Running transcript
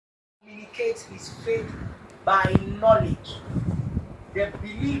communicates his faith by knowledge. The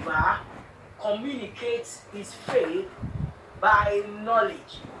believer communicates his faith by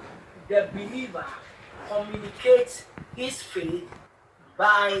knowledge. The believer communicates his faith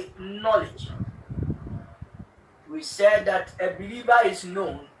by knowledge. We said that a believer is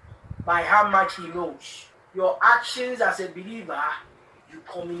known by how much he knows. Your actions as a believer, you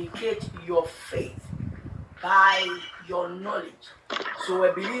communicate your faith by your knowledge. So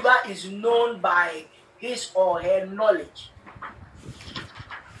a believer is known by his or her knowledge.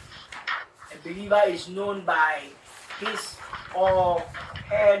 A believer is known by his or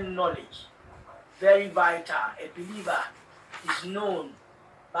her knowledge. Very vital. A believer is known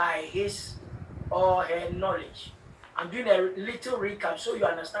by his or her knowledge. I'm doing a little recap so you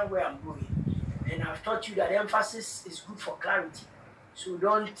understand where I'm going. And I've taught you that emphasis is good for clarity. So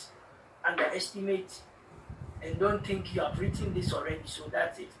don't underestimate and don't think you have written this already. So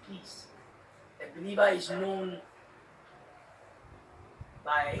that's it, please. A believer is known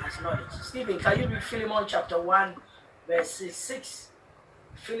by his knowledge. Stephen, can you read Philemon chapter 1, verse 6?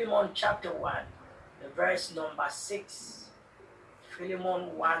 Philemon chapter 1, the verse number 6.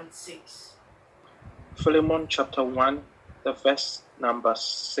 Philemon 1:6. Philemon chapter 1, the verse number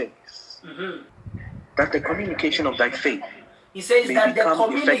 6. Mm-hmm. That the communication of thy faith, he says that the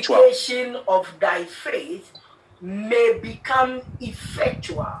communication of thy faith may become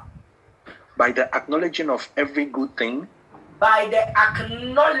effectual by the acknowledging of every good thing, by the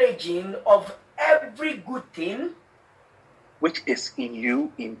acknowledging of every good thing which is in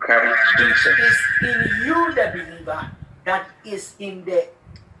you in Christ Jesus. Is in you, the believer, that is in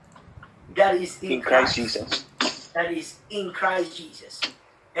Christ Jesus. That is in Christ Jesus.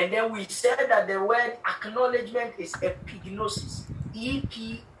 And then we said that the word acknowledgement is epignosis.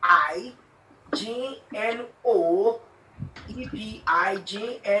 Epignosis.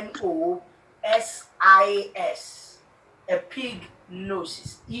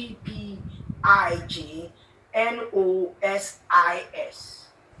 Epignosis. Epignosis.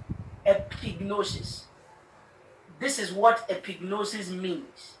 Epignosis. This is what epignosis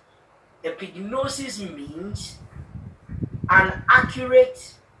means. Epignosis means an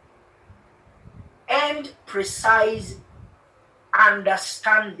accurate and precise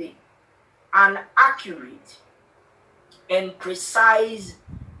understanding. An accurate and precise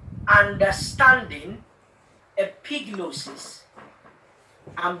understanding. Epignosis.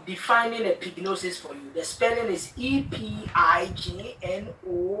 I'm defining epignosis for you. The spelling is Epignosis.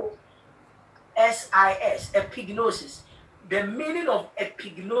 Epignosis. The meaning of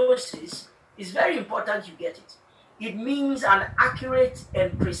epignosis is very important you get it. It means an accurate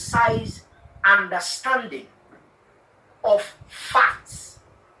and precise understanding of facts.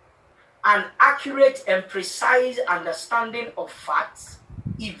 An accurate and precise understanding of facts,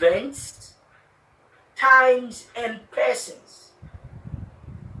 events, times, and persons.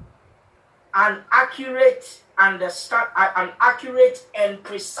 An accurate and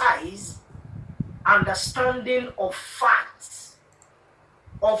precise understanding of facts,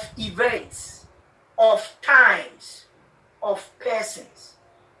 of events, of times, of persons.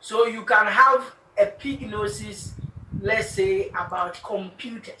 So you can have epignosis, let's say, about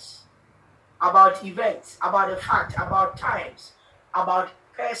computers, about events, about a fact, about times, about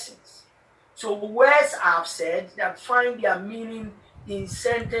persons. So words I've said that find their meaning in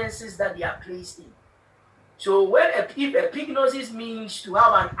sentences that they are placed in. So when epignosis means to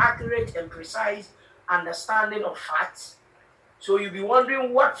have an accurate and precise understanding of facts, so you'll be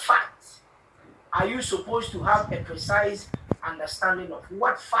wondering what facts are you supposed to have a precise understanding of?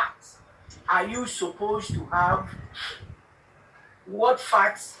 What facts are you supposed to have? What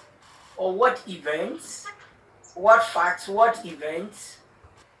facts or what events? What facts, what events,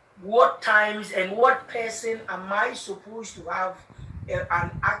 what times, and what person am I supposed to have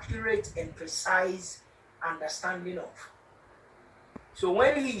an accurate and precise understanding of? So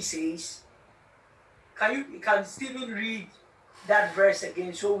when he says, can Stephen read that verse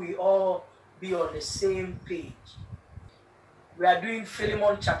again so we all be on the same page? We are doing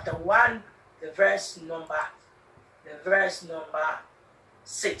Philemon chapter 1, the verse number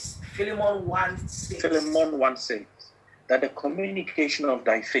 6. Philemon 1:6. Philemon 1:6. That the communication of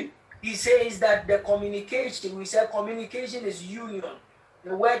thy faith. He says that the communication, we said communication is union.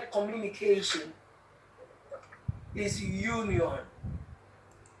 The word communication is union.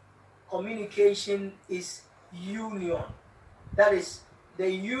 Communication is union. That is the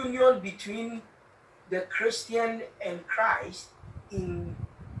union between the Christian and Christ in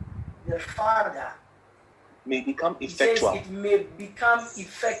the Father. May become effectual. It may become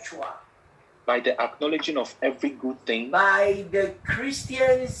effectual by the acknowledging of every good thing. By the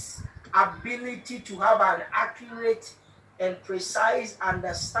Christians ability to have an accurate and precise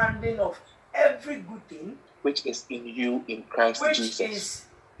understanding of every good thing which is in you in Christ which Jesus. is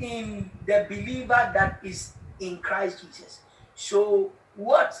in the believer that is in Christ Jesus. So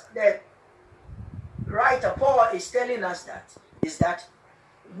what the writer Paul is telling us that is that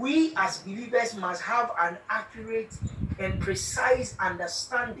we as believers must have an accurate and precise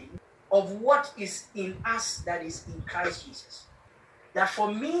understanding of what is in us that is in Christ Jesus. That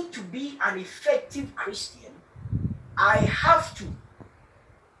for me to be an effective Christian, I have to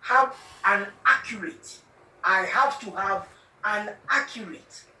have an accurate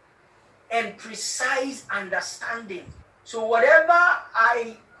and precise understanding. So whatever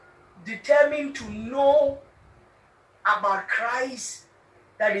I determine to know about Christ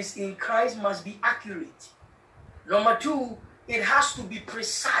that is in Christ must be accurate. Number two, it has to be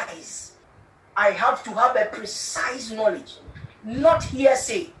precise. I have to have a precise knowledge, not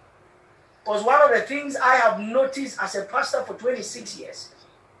hearsay. Because one of the things I have noticed as a pastor for 26 years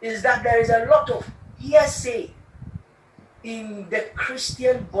is that there is a lot of hearsay in the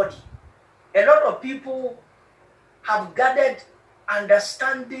Christian body. A lot of people have gathered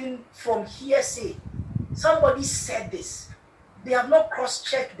understanding from hearsay. Somebody said this. They have not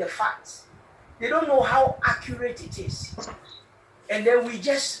cross-checked the facts. They don't know how accurate it is. And then we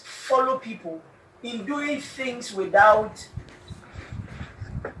just follow people in doing things without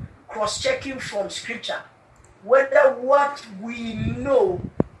cross-checking from scripture whether what we know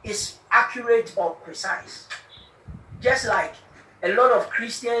is accurate or precise. Just like a lot of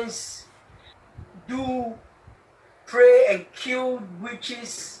Christians do pray and kill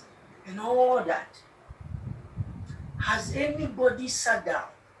witches and all that. Has anybody sat down?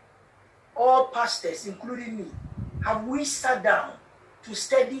 All pastors, including me, have we sat down to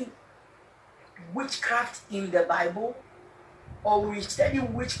study witchcraft in the Bible, or we study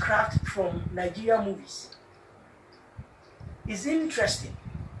witchcraft from Nigerian movies? It's interesting.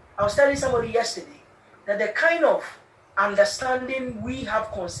 I was telling somebody yesterday that the kind of understanding we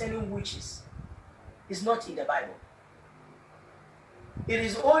have concerning witches is not in the Bible. It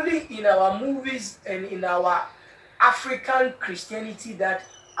is only in our movies and in our African Christianity that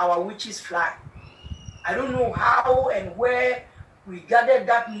our witches fly. I don't know how and where we gathered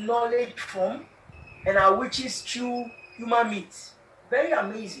that knowledge from, and our witches chew human meat. Very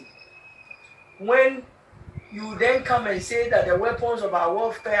amazing. When you then come and say that the weapons of our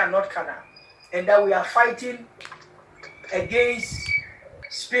warfare are not carnal, and that we are fighting against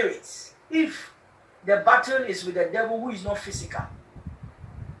spirits. If the battle is with the devil who is not physical,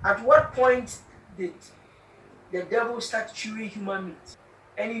 at what point did the devil start chewing human meat?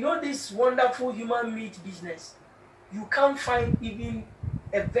 And you know this wonderful human meat business, you can't find even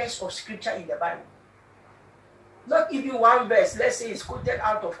a verse of scripture in the Bible. Not even one verse, let's say it's quoted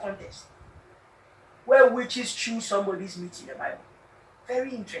out of context, where witches chew somebody's meat in the Bible.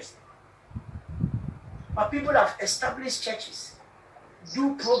 Very interesting. But people have established churches,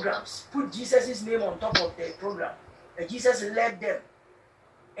 do programs, put Jesus' name on top of the program, and Jesus led them.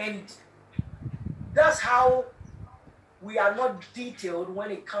 And that's how we are not detailed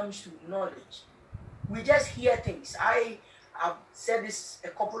when it comes to knowledge. We just hear things. I have said this a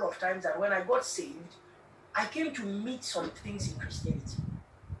couple of times that when I got saved, I came to meet some things in Christianity.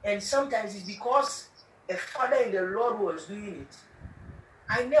 And sometimes it's because a father in the Lord was doing it.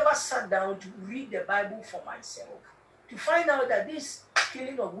 I never sat down to read the Bible for myself to find out that this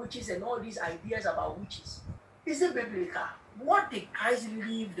killing of witches and all these ideas about witches is it biblical. What did Christ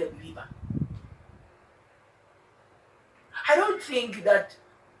leave the believer? I don't think that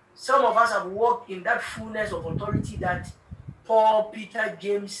some of us have walked in that fullness of authority that Paul, Peter,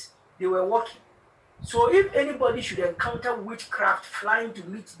 James, they were walking. So if anybody should encounter witchcraft flying to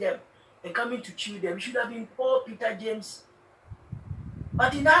meet them and coming to chew them, it should have been Paul, Peter, James.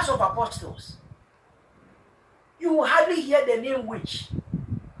 But in the Acts of Apostles, you will hardly hear the name witch.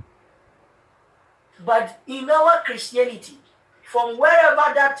 But in our Christianity, from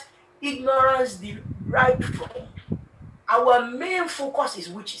wherever that ignorance derived from, our main focus is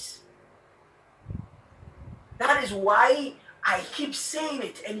witches. That is why I keep saying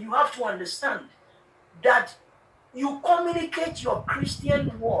it, and you have to understand that you communicate your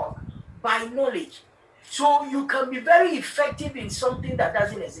Christian walk by knowledge. So you can be very effective in something that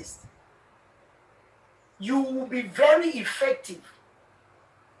doesn't exist. You will be very effective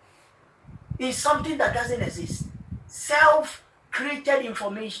in something that doesn't exist. Self-created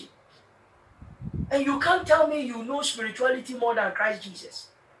information. And you can't tell me you know spirituality more than Christ Jesus.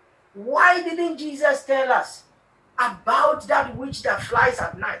 Why didn't Jesus tell us about that witch that flies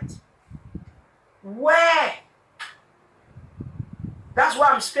at night? Where That's why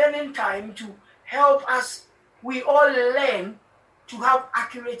I'm spending time to help us, we all learn to have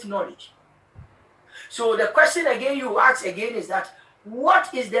accurate knowledge. So the question again you ask again is that,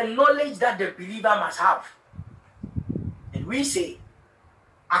 what is the knowledge that the believer must have? And we say,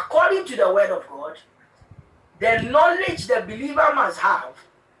 according to the word of God, the knowledge the believer must have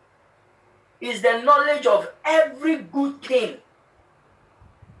is the knowledge of every good thing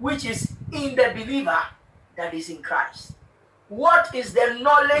which is in the believer that is in Christ. What is the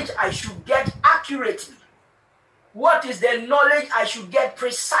knowledge I should get accurately? What is the knowledge I should get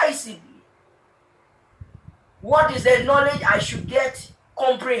precisely? What is the knowledge I should get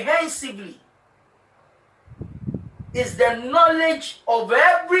comprehensively? Is the knowledge of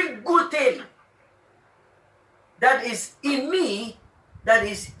every good thing that is in me, that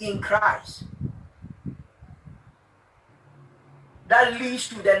is in Christ. That leads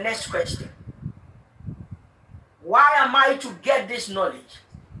to the next question. Why am I to get this knowledge?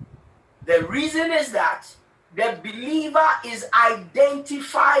 The reason is that the believer is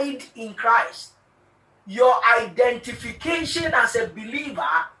identified in Christ. Your identification as a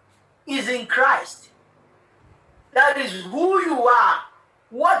believer is in Christ. That is who you are,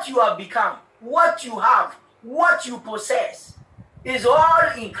 what you have become, what you have, what you possess is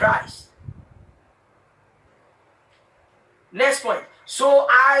all in Christ. Next point. So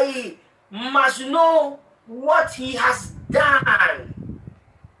I must know what he has done.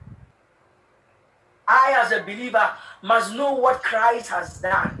 I, as a believer, must know what Christ has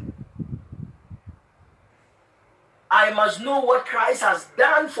done. I must know what Christ has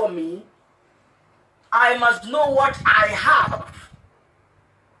done for me. I must know what I have.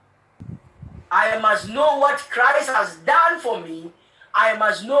 I must know what Christ has done for me. I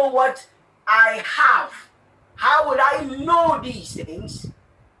must know what I have. How would I know these things?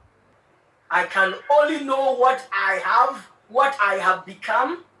 I can only know what I have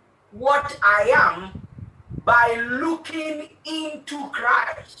become, what I am, by looking into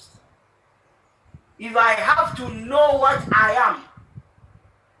Christ. If I have to know what I am,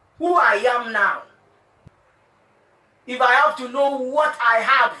 who I am now, if I have to know what I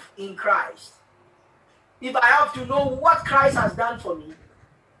have in Christ, if I have to know what Christ has done for me,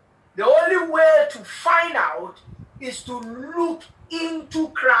 the only way to find out is to look into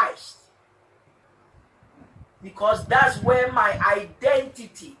Christ. Because that's where my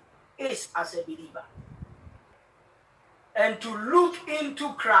identity is as a believer. And to look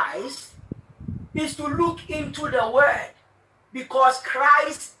into Christ is to look into the Word. Because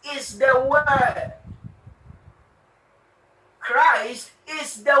Christ is the Word. Christ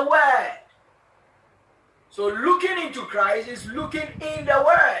is the Word. So looking into Christ is looking in the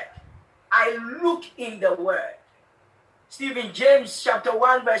Word. I look in the Word. Stephen, James chapter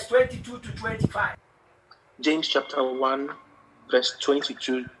 1 verse 22 to 25. James chapter 1 verse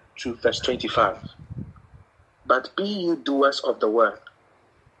 22 to verse 25. But be ye doers of the word,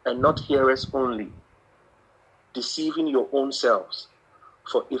 and not hearers only, deceiving your own selves.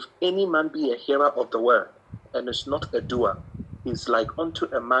 For if any man be a hearer of the word, and is not a doer, he is like unto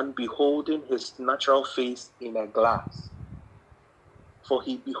a man beholding his natural face in a glass. For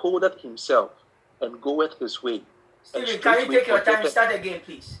he beholdeth himself, and goeth his way. Stephen, can you take your time? Start again,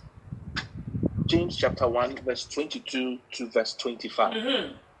 please. James chapter 1, verse 22 to verse 25.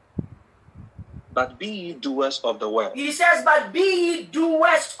 Mm-hmm. But be ye doers of the word. He says, but be ye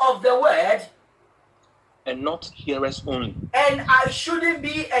doers of the word, and not hearers only. And I shouldn't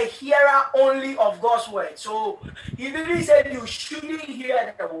be a hearer only of God's word. So he really said you shouldn't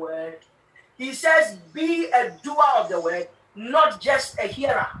hear the word. He says be a doer of the word, not just a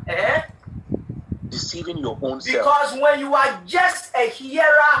hearer. Deceiving your own self. Because when you are just a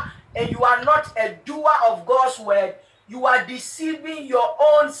hearer and you are not a doer of God's word, you are deceiving your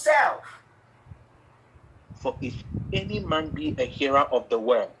own self. For if any man be a hearer of the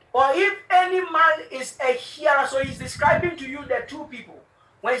word, or if any man is a hearer, so he's describing to you the two people.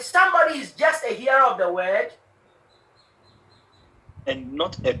 When somebody is just a hearer of the word, and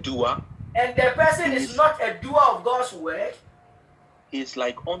not a doer, and the person is not a doer of God's word, he is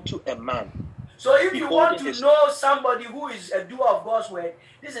like unto a man. So if you want to know somebody who is a doer of God's word,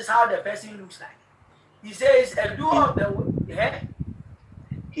 this is how the person looks like. He says a doer of the word. Yeah?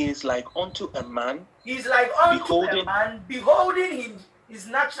 He is like unto a man. He's like unto a man beholding his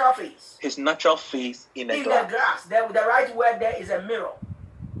natural face. His natural face in a glass. The glass. The right word there is a mirror.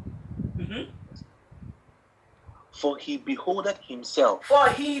 Mm-hmm. For he beholdeth himself. For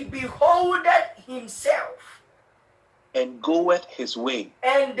he beholdeth himself. And goeth his way.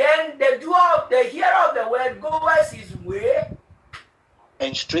 And then the hearer of the word goeth his way.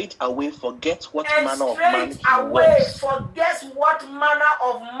 And straight away forget what And manner of man straight he away was. forgets what manner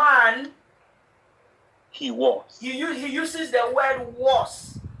of man He was. he uses the word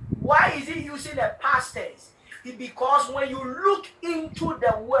was. Why is he using the past tense? Because when you look into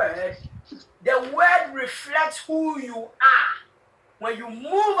the word reflects who you are. When you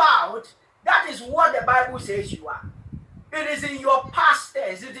move out, that is what the Bible says you are. It is in your past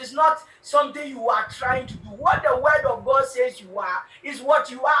tense. It is not something you are trying to do. What the word of God says you are is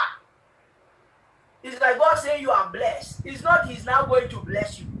what you are. It's like God saying you are blessed. It's not He's now going to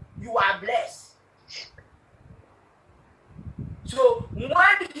bless you. You are blessed. So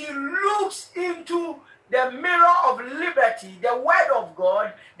when He looks into the mirror of liberty, the word of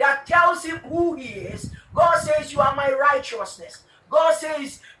God that tells him who he is, God says, you are my righteousness. God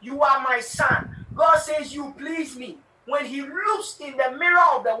says, you are my son. God says, you please me. When he looks in the mirror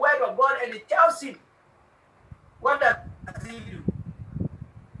of the word of God and it tells him, what does he do?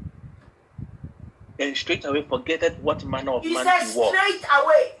 And straight away forgetteth what manner of He man says he was.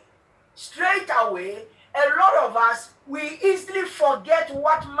 straight away, a lot of us, we easily forget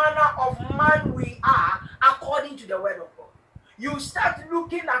what manner of man we are according to the word of God. You start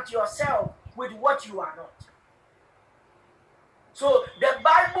looking at yourself with what you are not. So the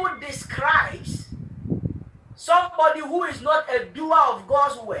Bible describes somebody who is not a doer of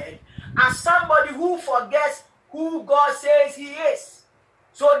God's word as somebody who forgets who God says he is.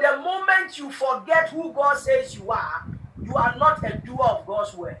 So the moment you forget who God says you are not a doer of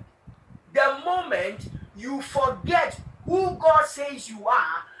God's word. The moment you forget who God says you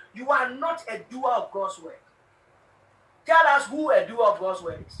are not a doer of God's word. Tell us who a doer of God's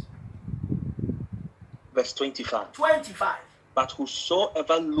word is. Verse 25. 25. But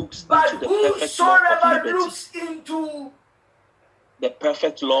whosoever looks into the perfect law of liberty, looks into the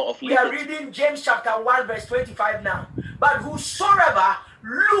perfect law of liberty. We are reading James chapter 1 verse 25 now. But whosoever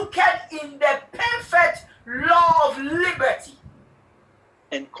looketh in the perfect law of liberty,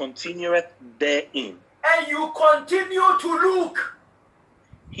 and continueth therein, and you continue to look,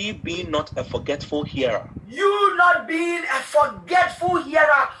 he being not a forgetful hearer, you not being a forgetful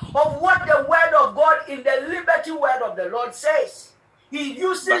hearer of what the word of God in the liberty word of the Lord says. He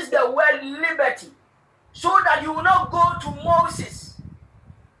uses the word liberty so that you will not go to Moses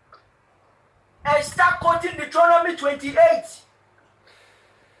and start quoting Deuteronomy 28.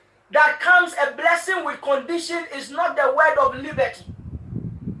 That comes a blessing with condition is not the word of liberty.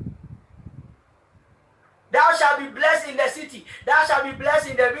 Thou shalt be blessed in the city. Thou shalt be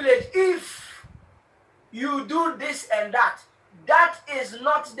blessed in the village. If you do this and that, that is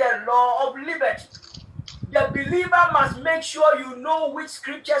not the law of liberty. The believer must make sure you know which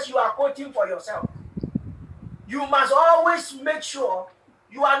scriptures you are quoting for yourself. You must always make sure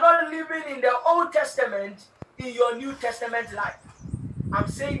you are not living in the Old Testament in your New Testament life. I'm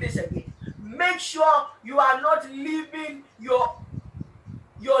saying this again. Make sure you are not living your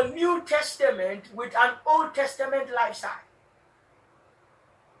New Testament with an Old Testament lifestyle.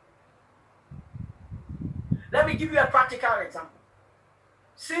 Let me give you a practical example.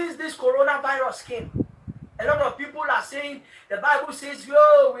 Since this coronavirus came, a lot of people are saying, the Bible says,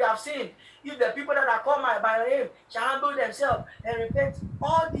 yo, we have sinned. If the people that are called by name shall humble themselves and repent,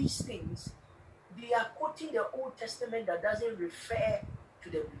 all these things, they are quoting the Old Testament that doesn't refer to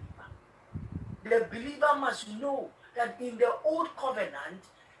the believer. The believer must know that in the Old Covenant,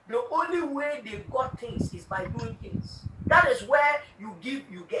 the only way they got things is by doing things. That is where you give,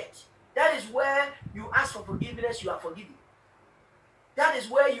 you get. That is where you ask for forgiveness, you are forgiven. That is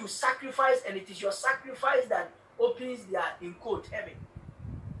where you sacrifice, and it is your sacrifice that opens their, in quote, heaven.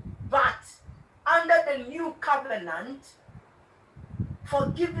 But under the new covenant,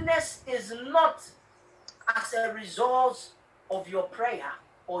 forgiveness is not as a result of your prayer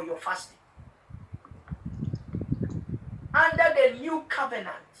or your fasting. Under the new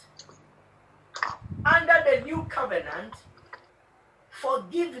covenant,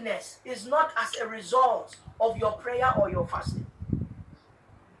 forgiveness is not as a result of your prayer or your fasting.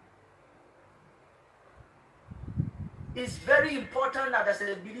 It's very important that as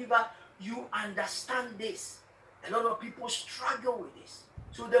a believer, you understand this. A lot of people struggle with this.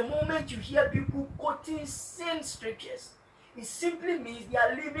 So the moment you hear people quoting sin scriptures, it simply means they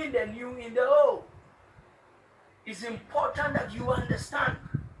are living the new in the old. It's important that you understand.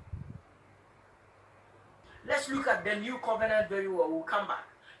 Let's look at the new covenant very well. We'll come back.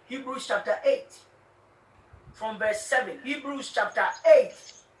 Hebrews chapter 8 from verse 7. Hebrews chapter 8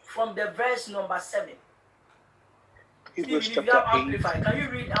 from the verse number 7. Hebrews Stephen, chapter 8. Amplify. Can you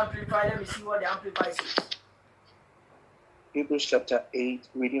read Amplify? Let me see what the Amplify says. Hebrews chapter 8,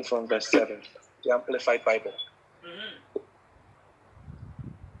 reading from verse 7. The Amplified Bible.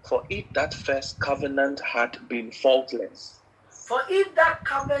 For if that first covenant had been faultless, For if that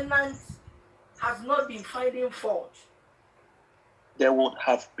covenant has not been finding fault, there would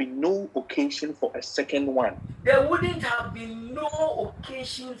have been no occasion for a second one, there wouldn't have been no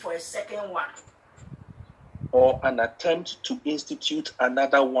occasion for a second one, or an attempt to institute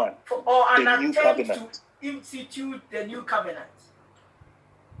another one, or an the new attempt covenant. to institute the new covenant.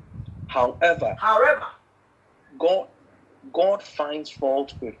 However, However, God finds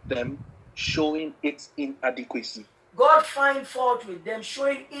fault with them, showing its inadequacy. God finds fault with them,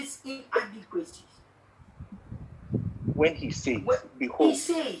 showing its inadequacy. When he says, He behold,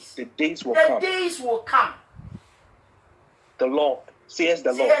 says, the days will the come, days will come, the Lord, says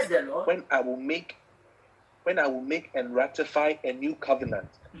the says Lord, the Lord, when I will make and ratify a new covenant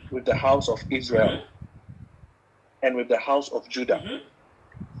with the house of Israel and with the house of Judah.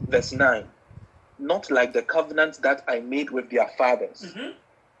 Verse 9, not like the covenant that I made with their fathers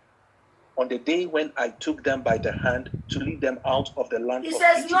on the day when I took them by the hand to lead them out of the land He of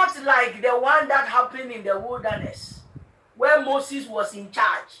says, Egypt. not like the one that happened in the wilderness, where Moses was in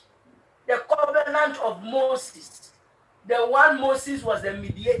charge. The covenant of Moses, the one Moses was the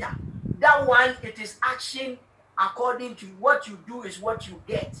mediator. That one, it is action according to what you do is what you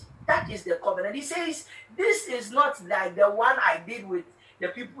get. That is the covenant. He says, this is not like the one I did with the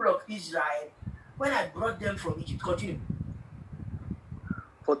people of Israel when I brought them from Egypt. Continue.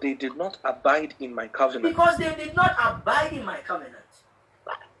 For they did not abide in my covenant, Because they did not abide in my covenant.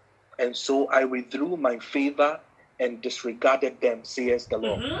 and so I withdrew my favor and disregarded them, says the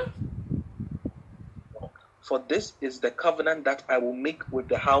Lord. For this is the covenant that I will make with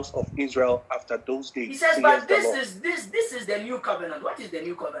the house of Israel after those days. He says, says but the Lord. this is the new covenant. What is the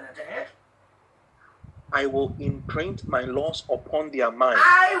new covenant? I will imprint my laws upon their minds.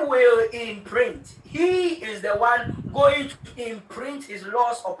 I will imprint. He is the one going to imprint his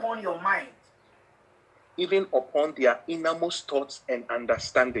laws upon your mind. Even upon their innermost thoughts and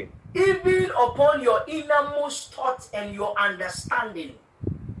understanding. Even upon your innermost thoughts and your understanding.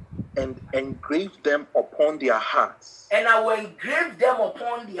 And engrave them upon their hearts. And I will engrave them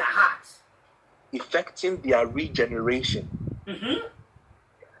upon their hearts. Effecting their regeneration.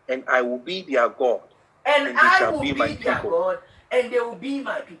 And I will be their God. And I will be their God, and they will be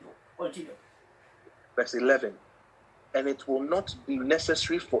my people. Continue. Verse 11. And it will not be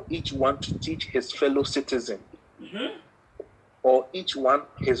necessary for each one to teach his fellow citizen, or each one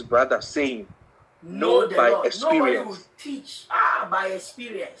his brother, saying, know by Lord. experience. Nobody will teach by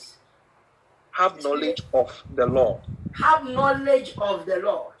experience. Have knowledge of the Lord. Have knowledge of the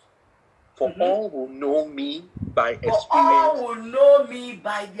Lord. For all will know me by experience. For all will know me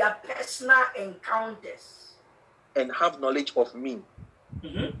by their personal encounters. And have knowledge of me.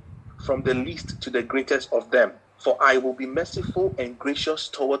 From the least to the greatest of them. For I will be merciful and gracious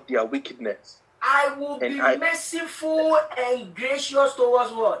toward their wickedness. I will be merciful and gracious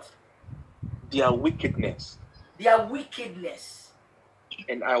towards what? Their wickedness. Their wickedness.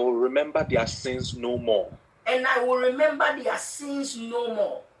 And I will remember their sins no more. And I will remember their sins no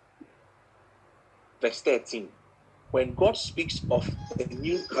more. Verse 13. When God speaks of the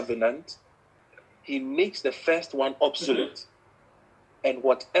new covenant, he makes the first one obsolete. And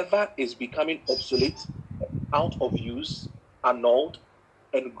whatever is becoming obsolete, out of use, annulled,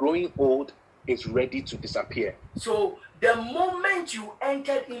 and growing old is ready to disappear. So the moment you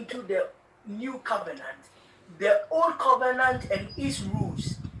entered into the new covenant, the old covenant and its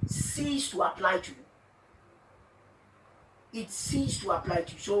rules cease to apply to you. It ceased to apply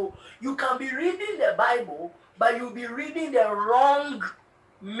to you. So you can be reading the Bible, but you'll be reading the wrong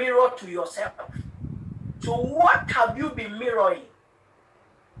mirror to yourself. So what have you been mirroring?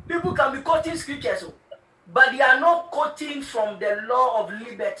 People can be quoting scriptures, but they are not quoting from the law of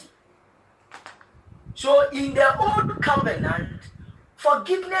liberty. So in the old covenant,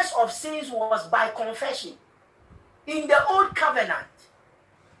 forgiveness of sins was by confession. In the old covenant,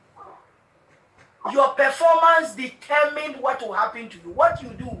 your performance determined what will happen to you. What you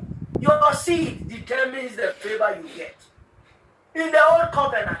do, your seed determines the favor you get. In the old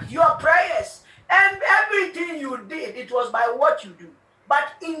covenant, your prayers and everything you did, it was by what you do.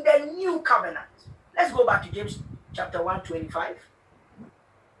 But in the new covenant, let's go back to James chapter 1, 25.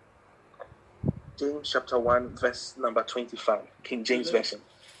 James chapter 1, verse number 25, King James Version.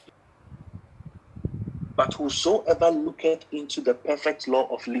 But whosoever looketh into the perfect law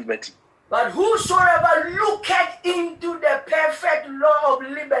of liberty. But whosoever looketh into the perfect law of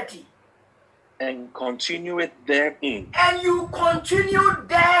liberty. And continueth therein. And you continue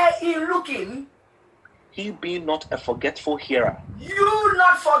there in looking. He be not a forgetful hearer. You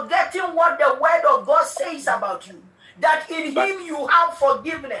not forgetting what the word of God says about you. that in him you have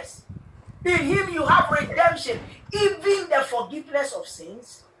forgiveness. In him you have redemption, even the forgiveness of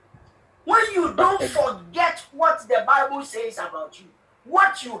sins. When you don't forget what the Bible says about you,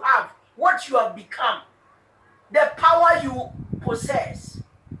 what you have, what you have become, the power you possess.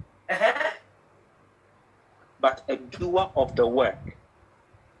 But a doer of the work,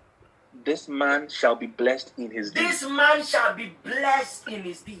 this man shall be blessed in his deeds. This man shall be blessed in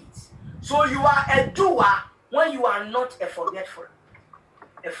his deeds. So you are a doer when you are not a forgetful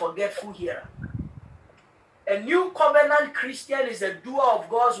hearer. A new covenant Christian is a doer of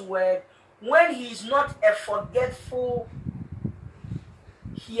God's word when he is not a forgetful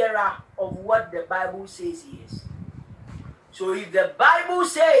hearer of what the Bible says he is. So if the Bible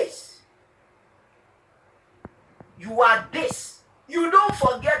says you are this, you don't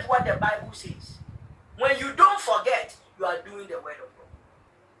forget what the Bible says. When you don't forget, you are doing the word of God.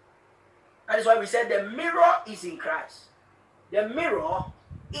 That is why we said the mirror is in Christ. The mirror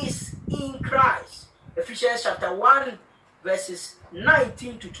is in Christ. Ephesians chapter 1, verses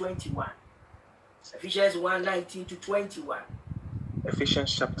 19 to 21. Ephesians 1, 19 to 21.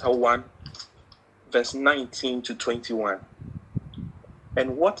 Ephesians chapter 1, verse 19 to 21.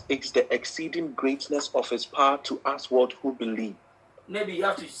 And what is the exceeding greatness of his power to us what who believe? Maybe you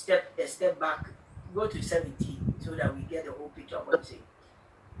have to step back, go to 17, so that we get the whole picture of what you say.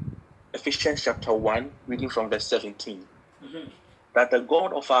 Ephesians chapter 1, reading from verse 17. Mm-hmm. That the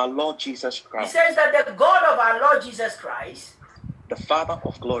God of our Lord Jesus Christ. He says that the God of our Lord Jesus Christ, the Father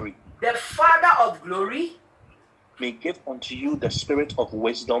of glory, may give unto you the spirit of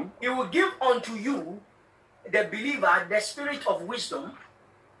wisdom. He will give unto you, the believer, the spirit of wisdom.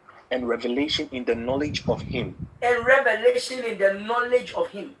 And revelation in the knowledge of him. And revelation in the knowledge of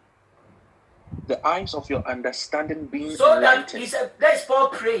him. The eyes of your understanding being so enlightened. That that's Paul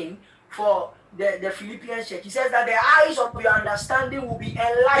praying for the Philippians church. He says that the eyes of your understanding will be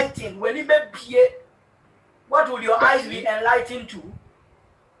enlightened. When you be, what will your eyes be enlightened to?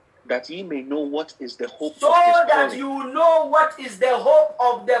 That ye may know what is the hope so of his calling. that you know what is the hope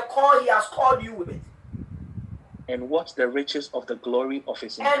of the call he has called you with. And what the riches of the glory of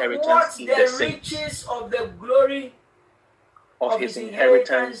his inheritance in the saints. And what the riches of the glory of his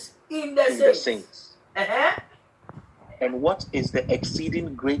inheritance in the saints. And what is the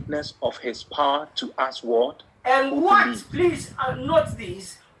exceeding greatness of his power to us what? And what, believe? Please note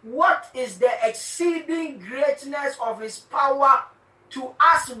this, what is the exceeding greatness of his power to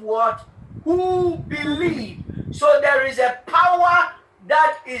us what? Who believe. So there is a power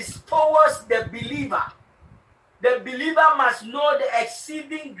that is towards the believer. The believer must know the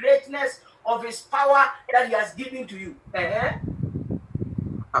exceeding greatness of his power that he has given to you.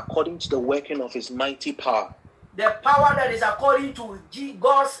 According to the working of his mighty power. The power that is according to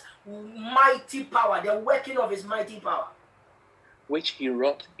God's mighty power, the working of his mighty power. Which he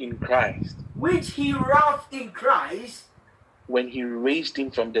wrought in Christ. Which he wrought in Christ. When he raised him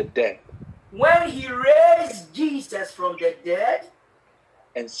from the dead. When he raised Jesus from the dead.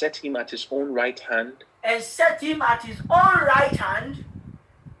 And set him at his own right hand. And set him at his own right hand.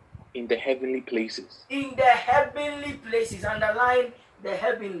 In the heavenly places. In the heavenly places. Underline the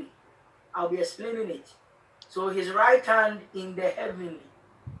heavenly. I'll be explaining it. So his right hand in the heavenly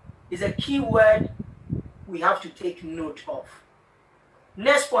is a key word we have to take note of.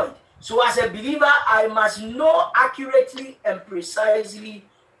 Next point. So as a believer, I must know accurately and precisely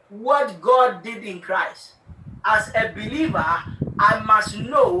what God did in Christ. As a believer, I must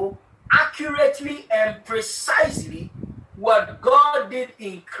know accurately and precisely what God did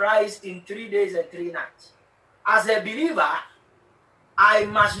in Christ in 3 days and 3 nights. As a believer, I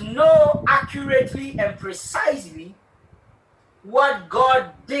must know accurately and precisely what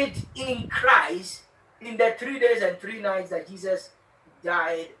God did in Christ in the 3 days and 3 nights that Jesus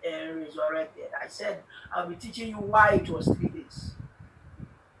died and resurrected. I said, I'll be teaching you why it was 3 days.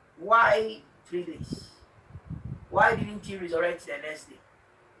 Why 3 days? Why didn't he resurrect the next day?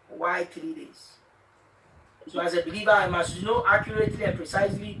 Why 3 days? So as a believer, I must know accurately and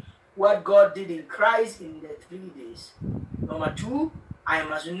precisely what God did in Christ in the 3 days. Number 2, I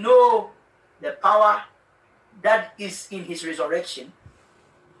must know the power that is in his resurrection.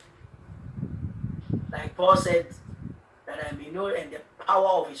 Like Paul said, that I may know and the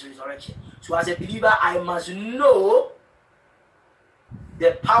power of his resurrection. So as a believer, I must know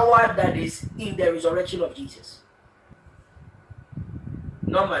the power that is in the resurrection of Jesus.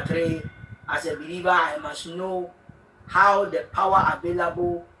 Number 3, as a believer, I must know how the power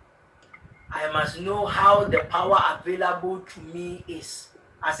available. I must know how the power available to me is.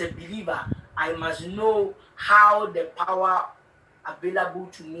 As a believer, I must know how the power available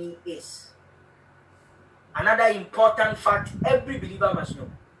to me is. Another important fact every believer must know.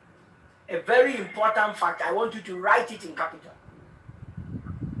 A very important fact, I want you to write it in capital.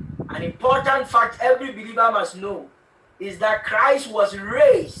 An important fact every believer must know is that Christ was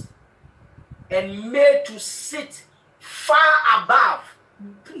raised and made to sit far above.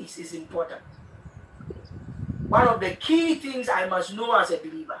 Please, it's important. One of the key things I must know as a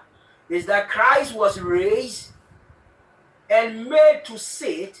believer is that Christ was raised and made to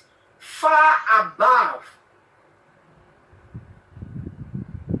sit far above.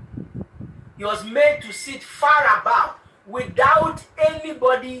 He was made to sit far above without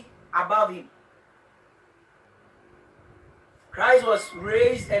anybody above him. Christ was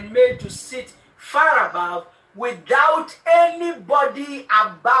raised and made to sit far above without anybody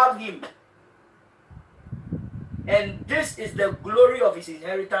above him. And this is the glory of his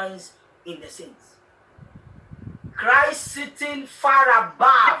inheritance in the saints. Christ sitting far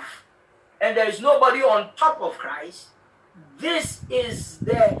above, and there is nobody on top of Christ. This is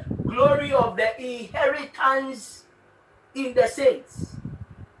the glory of the inheritance in the saints.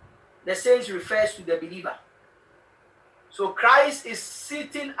 The saints refers to the believer. So Christ is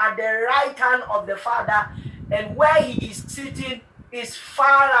sitting at the right hand of the Father, and where he is sitting is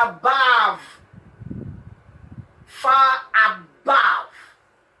far above. Far above.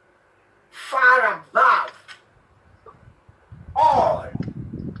 Far above. All.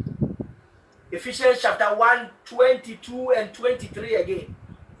 Ephesians chapter 1, 22 and 23 again.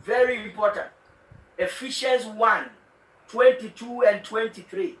 Very important. Ephesians 1, 22 and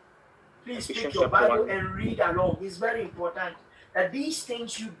 23. Please take your Bible and read along. It's very important that these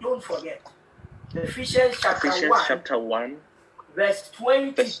things you don't forget. Ephesians chapter 1, verse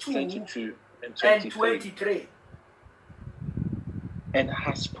 22 and 23. And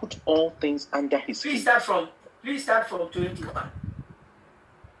has put all things under his feet. Please start from 21.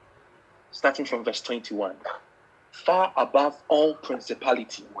 Starting from verse 21. Far above all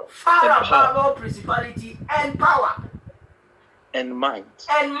principality. Far above all principality and power. And might.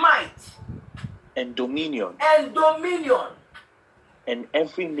 And might. And dominion. And dominion. And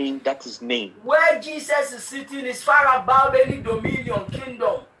every name that is named. Where Jesus is sitting is far above any dominion,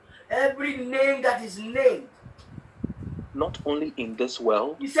 kingdom. Every name that is named. Not only in this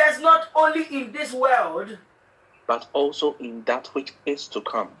world. He says not only in this world. But also in that which is to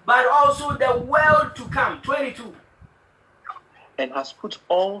come. But also the world to come. 22. And has put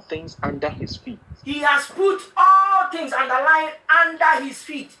all things under his feet. He has put all things, underlined, under his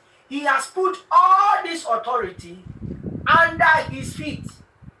feet. He has put all this authority under his feet.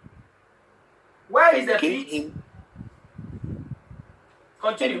 Where is the feet?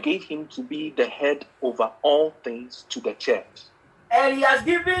 Continue. And gave him to be the head over all things to the church. And he has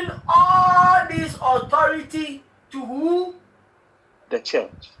given all this authority to who? The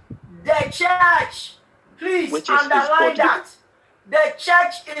church. The church. Please underline that. The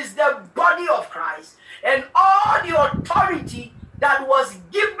church is the body of Christ. And all the authority that was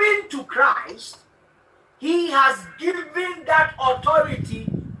given to Christ, he has given that authority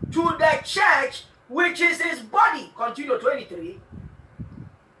to the church, which is his body. Continue 23.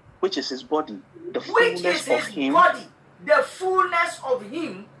 Which is his body. The fullness of him. Body. The fullness of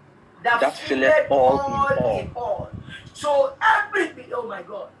him that filleth all in all. So everything, oh my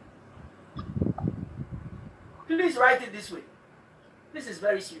God. Please write it this way. This is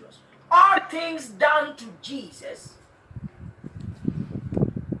very serious. All things done to Jesus,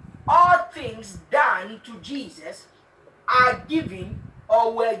 all things done to Jesus are given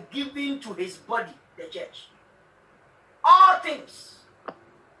or were given to his body, the church. All things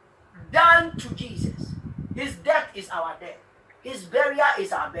done to Jesus. His death is our death. His burial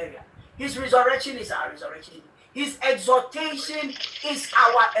is our burial. His resurrection is our resurrection. His exaltation is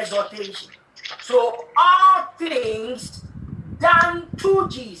our exaltation. So all things done to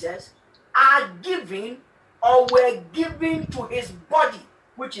Jesus are given or were given to his body,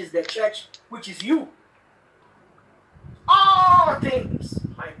 which is the church, which is you. All things,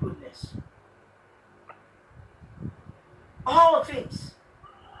 my goodness. All things.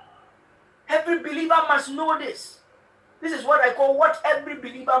 Every believer must know this. This is what I call what every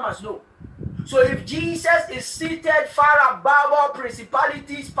believer must know. So if Jesus is seated far above all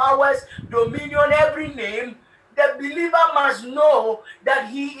principalities, powers, dominion, every name, the believer must know that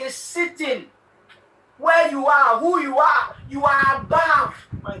he is sitting where you are, who you are. You are above.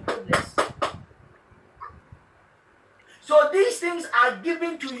 My goodness. So these things are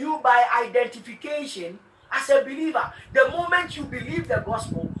given to you by identification as a believer. The moment you believe the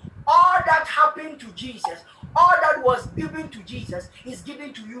gospel, all that happened to Jesus, all that was given to Jesus is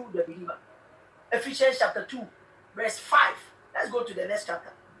given to you, the believer. Ephesians chapter 2, verse 5. Let's go to the next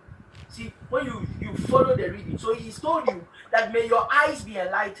chapter. See, when you follow the reading, so he's told you that may your eyes be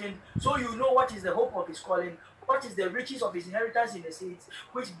enlightened, so you know what is the hope of his calling, what is the riches of his inheritance in the saints,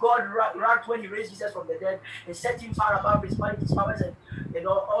 which God wrapped when he raised Jesus from the dead and set him far above principalities, powers, and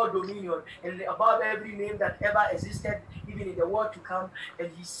all dominion, and above every name that ever existed, even in the world to come.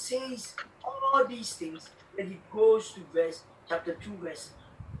 And he says all these things, and he goes to chapter 2,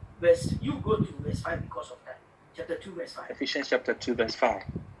 verse, you go to verse 5 because of that. Chapter 2, verse 5. Ephesians chapter 2, verse 5.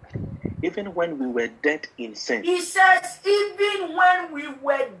 Even when we were dead in sin. He says, even when we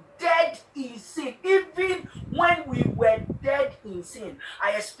were dead in sin. Even when we were dead in sin.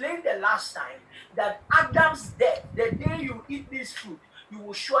 I explained the last time that Adam's death, the day you eat this fruit, you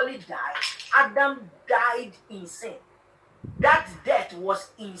will surely die. Adam died in sin. That death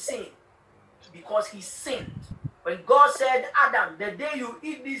was in sin because he sinned. When God said, Adam, the day you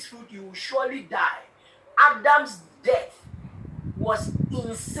eat this fruit, you will surely die. Adam's death was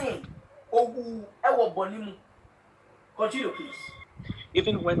in sin. Continue, please.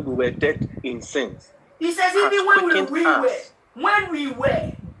 Even when we were dead in sins. He says, even when we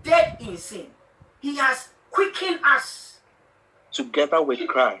were dead in sin, he has quickened us together with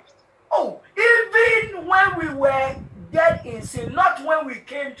Christ. Oh, even when we were dead in sin, not when we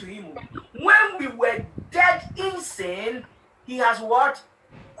came to him. When we were dead in sin, he has what?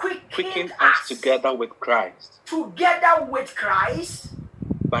 Quickened us together with Christ. Together with Christ.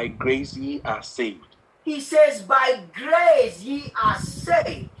 By grace ye are saved. He says, by grace ye are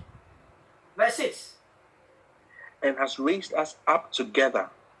saved. Verse 6. And has raised us up together.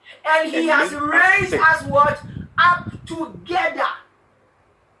 And he has raised us what? Up together.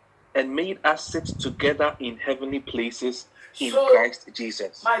 And made us sit together in heavenly places in Christ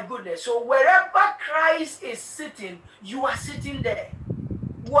Jesus. My goodness. So wherever Christ is sitting, you are sitting there.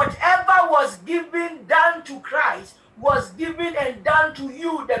 Whatever was done to Christ was given and done to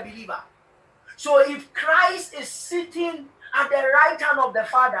you, the believer. So if Christ is sitting at the right hand of the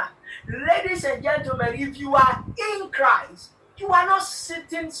Father, ladies and gentlemen, if you are in Christ, you are not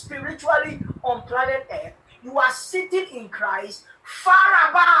sitting spiritually on planet Earth. You are sitting in Christ far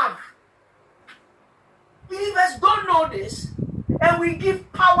above. Believers don't know this, and we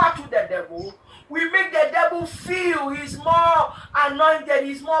give power to the devil. We make the devil feel he's more anointed,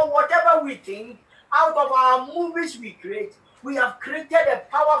 he's more whatever we think. Out of our movies we create, we have created a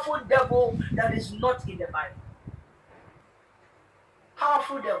powerful devil that is not in the Bible.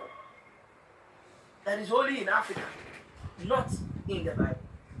 Powerful devil that is only in Africa, not in the Bible.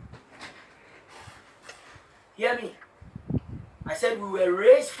 Hear me. I said we were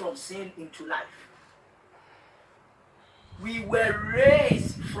raised from sin into life. We were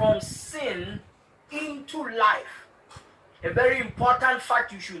raised from sin into life. A very important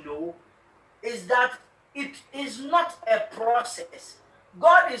fact you should know is that it is not a process.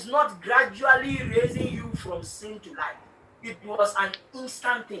 God is not gradually raising you from sin to life. It was an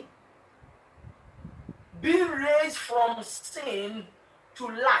instant thing. Being raised from sin to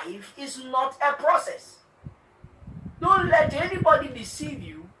life is not a process. Don't let anybody deceive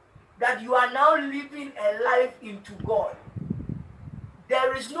you that you are now living a life into God.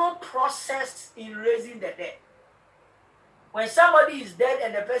 There is no process in raising the dead. When somebody is dead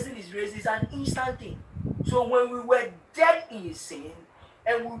and the person is raised, it's an instant thing. So when we were dead in sin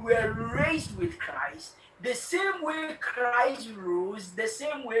and we were raised with Christ, the same way Christ rose, the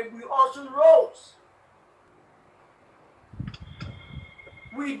same way we also rose.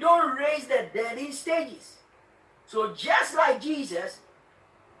 We don't raise the dead in stages. So just like Jesus,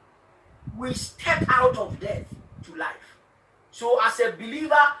 we step out of death to life. So as a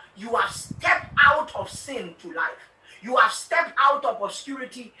believer, you have stepped out of sin to life. You have stepped out of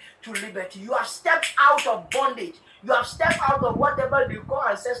obscurity to liberty. You have stepped out of bondage. You have stepped out of whatever they call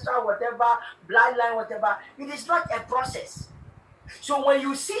ancestral, whatever, bloodline, whatever. It is not a process. So when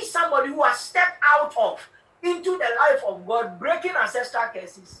you see somebody who has stepped out of, into the life of God, breaking ancestral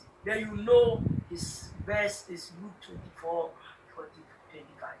curses, then you know his verse is Luke 24,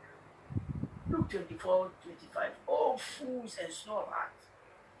 25. Luke 24, 25. Oh, fools and slow of heart,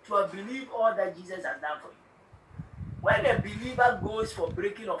 to have believed all that Jesus has done for you. When a believer goes for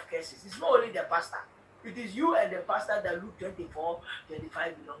breaking of curses, it's not only the pastor. It is you and the pastor that Luke 24,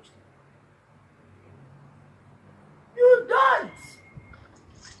 25 belongs to. You don't.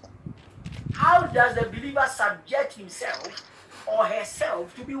 How does the believer subject himself or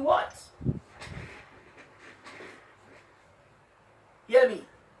herself to be what? Hear me.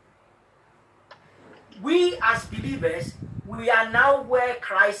 We as believers, we are now where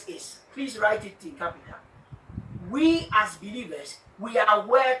Christ is. Please write it in capital. We as believers, we are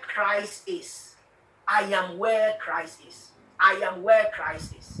where Christ is. I am where Christ is. I am where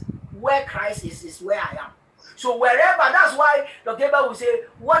Christ is. where Christ is where I am. So wherever, that's why Dr. Eba will say,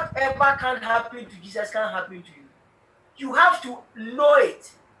 whatever can happen to Jesus can happen to you. You have to know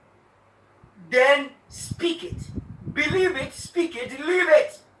it. Then speak it. Believe it, speak it, live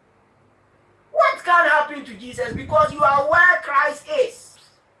it. What can happen to Jesus? Because you are where Christ is.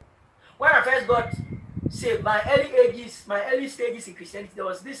 When I first got saved, my early stages in Christianity, there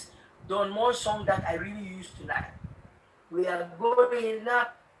was this Don Moen song that I really used to like. We are going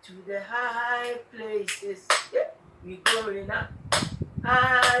up to the high places. Yeah, we going up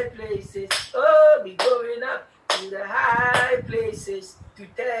high places. Oh, we going up to the high places to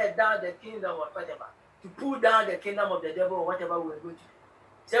tear down the kingdom or whatever, to pull down the kingdom of the devil or whatever we're going to do.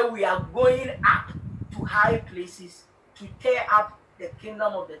 So we are going up to high places to tear up the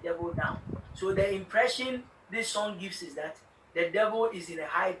kingdom of the devil down. So the impression this song gives is that the devil is in a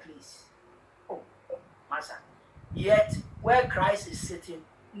high place. Oh, Master. Yet where Christ is sitting,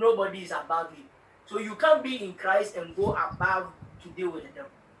 nobody is above him. So you can't be in Christ and go above to deal with the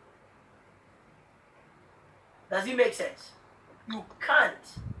devil. Does it make sense? You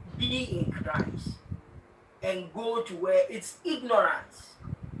can't be in Christ and go to where it's ignorance.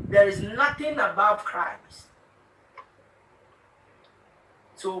 There is nothing above Christ.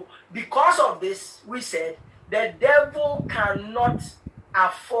 So because of this, we said the devil cannot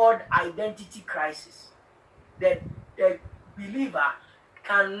afford identity crisis. The believer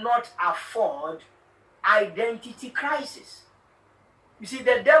cannot afford identity crisis. You see,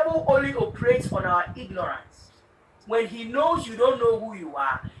 the devil only operates on our ignorance. When he knows you don't know who you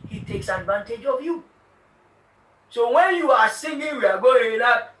are, he takes advantage of you. So when you are singing, we are going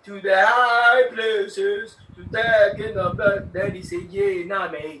up to the high places to the kingdom, then he says, "Yeah, now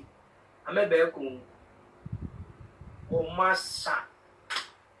me, I'm a beku." Oh, massa.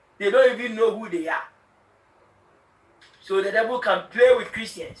 They don't even know who they are. So the devil can play with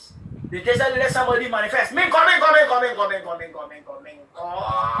Christians. They just let somebody manifest. Me coming.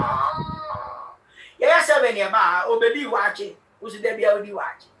 Yeah, 7 years, obedi watching. Who's the baby already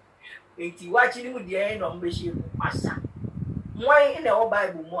watching? Enti watching with the end of Bishop Massa. Why in the whole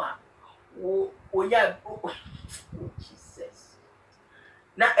Bible more? Oh, yeah, Jesus.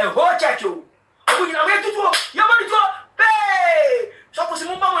 Now a whole church, you know, where to go? You're going to go, pay. So for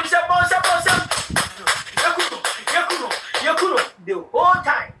some moment, the whole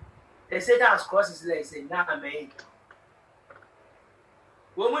time, they say that's cross his legs. Say, "Nah, man,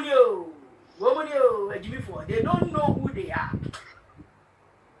 woman, you, Jimmy for." They don't know who they are.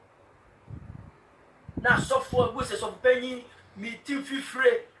 Now, so for who's a penny, me too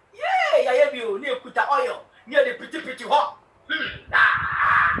free. Yeah, I have you near Kuta oil, near the pretty hot.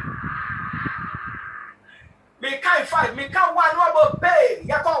 Make 5, make 1, rubber pay. You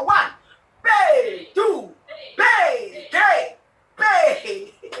got 1, pay 2, pay 3,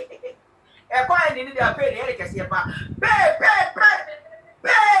 pay. A coin in the pay,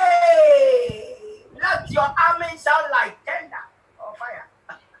 pay. Let your amen sound like tender or fire.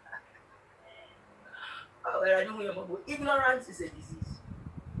 Ignorance is a disease.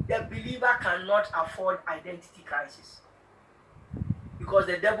 The believer cannot afford identity crisis because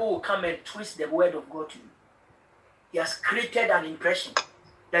the devil will come and twist the word of God to you. He has created an impression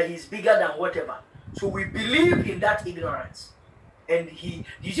that he's bigger than whatever. So we believe in that ignorance. And you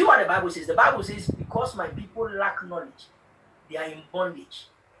see what the Bible says? The Bible says, because my people lack knowledge, they are in bondage.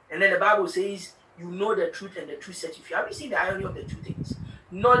 And then the Bible says, you know the truth and the truth sets you free. Have you seen the irony of the two things?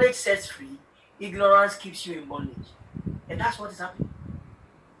 Knowledge sets free, ignorance keeps you in bondage. And that's what is happening.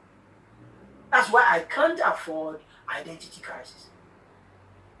 That's why I can't afford identity crisis.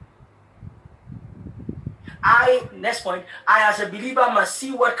 Next point, I as a believer must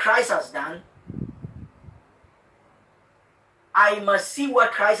see what Christ has done. I must see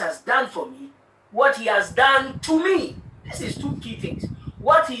what Christ has done for me, what he has done to me. This is two key things.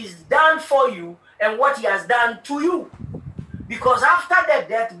 What he's done for you and what he has done to you. Because after the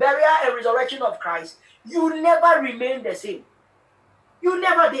death, burial, and resurrection of Christ, you never remain the same. You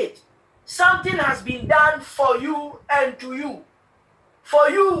never did. Something has been done for you and to you. For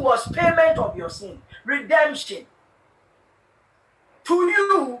you was payment of your sin, redemption. To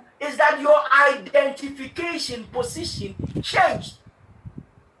you is that your identification position changed.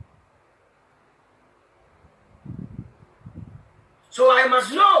 So I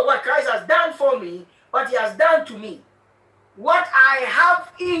must know what Christ has done for me, what he has done to me. What I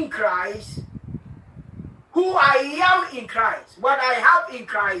have in Christ, who I am in Christ. What I have in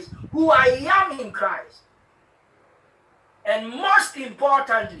Christ, who I am in Christ. And most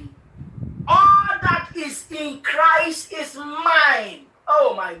importantly, all that is in Christ is mine.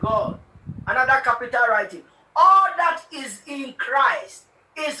 Oh my God. Another capital writing. All that is in Christ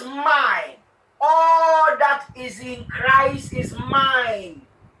is mine. All that is in Christ is mine.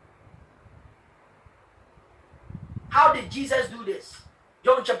 How did Jesus do this?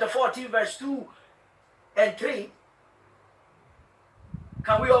 John chapter 14, verse 2 and 3.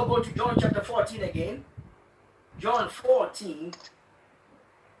 Can we all go to John chapter 14 again? John 14,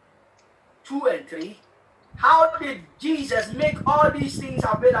 2 and 3. How did Jesus make all these things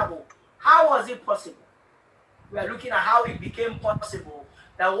available? How was it possible? We are looking at how it became possible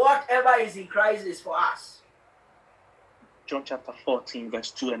that whatever is in Christ is for us. John chapter 14,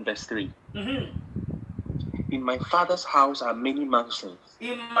 verse 2 and verse 3. Mm-hmm. In my Father's house are many mansions.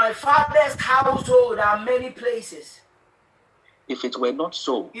 In my Father's household are many places. If it were not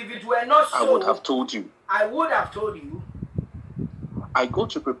so, If it were not so, I would have told you. I would have told you. I go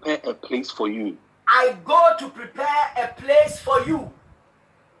to prepare a place for you. I go to prepare a place for you.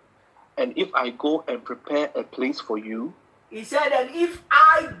 And if I go and prepare a place for you, He said, and if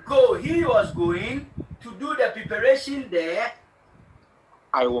I go, he was going to do the preparation there.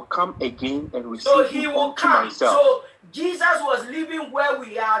 I will come again and receive So he you will unto come. myself. So Jesus was leaving where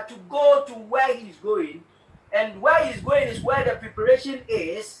we are to go to where he's going. And where he's going is where the preparation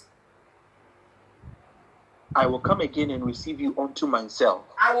is. I will come again and receive you unto myself.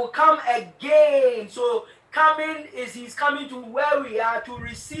 I will come again. So coming is he's coming to where we are to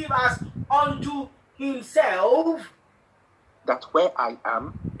receive us unto himself. That where I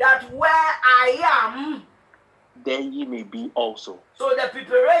am, That where I am. there ye may be also. So the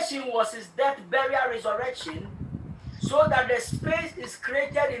preparation was his death, burial, resurrection, so that the space is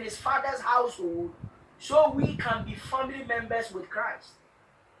created in his Father's household, so we can be family members with Christ.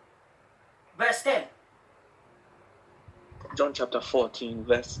 Verse 10. John chapter 14,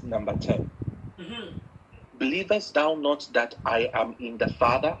 verse number 10. Mm-hmm. Believest thou not that I am in the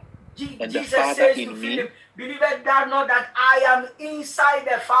Father, and the Jesus Father says to in me? Philip, believest thou not that I am inside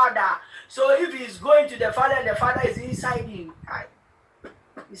the Father? So if he's going to the Father and the Father is inside him,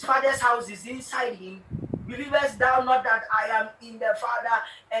 his Father's house is inside him, believest thou not that I am in the Father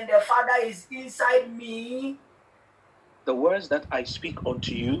and the Father is inside me? The words that I speak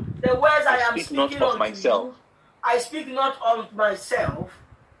unto you, The words I am speak not speaking of unto myself, you, I speak not of myself.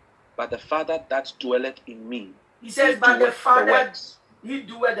 but the Father that dwelleth in me. He says, he but the doeth Father, works. he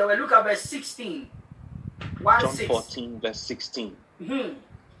doeth the work. Look at verse 16. 1, John 6. 14, verse 16. Mm-hmm.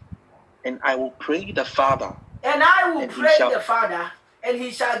 And I will pray the Father, And I will and he pray shall- the Father, and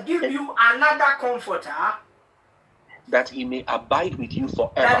he shall give you another comforter, that he may abide with you that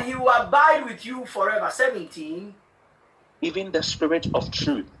forever, he will abide with you forever. 17. even the Spirit of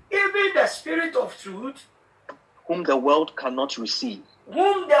truth, Even the Spirit of truth, whom the world cannot receive,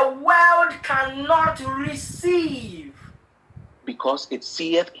 whom the world cannot receive. because it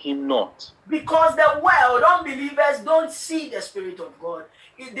seeth him not, Because the world, unbelievers, don't see the Spirit of God.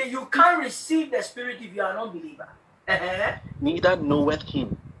 You can't receive the Spirit if you are an unbeliever. neither knoweth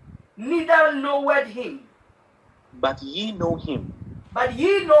him. Neither knoweth him. But ye know him, But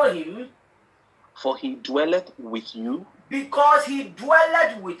ye know him, for he dwelleth with you, because he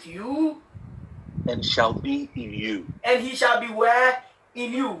dwelleth with you, and shall be in you. and he shall be where?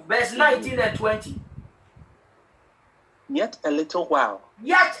 In you. Verse 19 and 20. Yet a little while,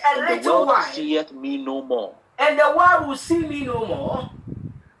 Yet a and the little world while, seeth me no more. and the world will see me no more.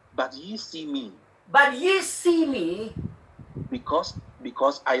 But ye see me, But ye see me,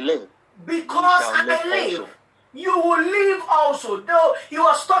 because I live. because Ye shall live I live. also. You will live also. Though he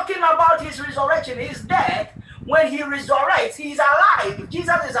was talking about his resurrection, his death. When he resurrects, he is alive.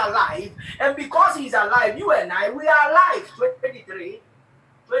 Jesus is alive. And because he's alive, you and I, we are alive.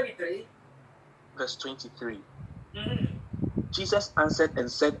 23. Verse 23. Mm-hmm. Jesus answered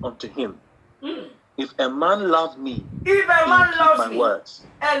and said unto him, Mm. If a man love me, If a he will man keep loves my me, words.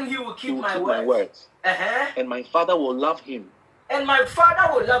 and he will He keep will my keep words. my words. Uh-huh. And my Father will love him, And my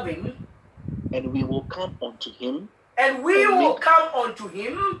Father will love him, and we will come unto him, and we And will make- come unto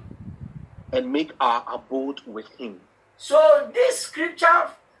him. and make our abode with him. So this scripture,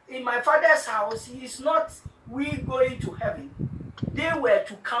 in my Father's house, is not we going to heaven. They were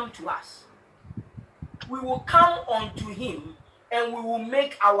to come to us. We will come unto him, and we will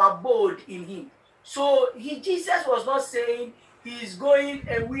make our abode in him. So Jesus was not saying he is going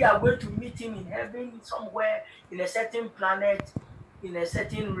and we are going to meet him in heaven somewhere, in a certain planet, in a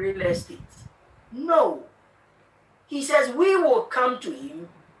certain real estate. No. He says we will come to him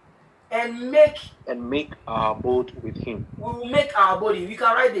and make our abode with him. we will make our body. We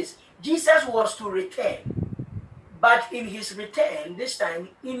can write this. Jesus was to return, but in his return, this time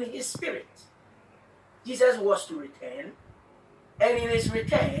in his spirit. Jesus was to return, and in his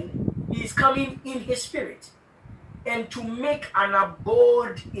return, he is coming in his spirit. and to make an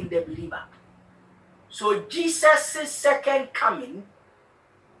abode in the believer. So Jesus' second coming,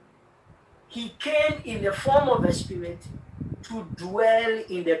 he came in the form of a spirit to dwell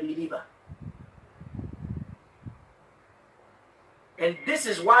in the believer. And this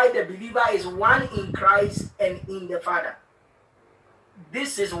is why the believer is one in Christ and in the Father.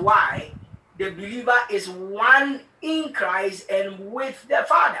 This is why the believer is one in Christ and with the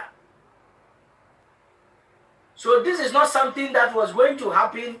Father. So this is not something that was going to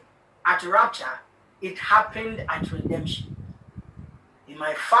happen at rapture. It happened at redemption. In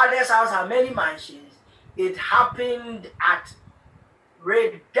my Father's house are many mansions. It happened at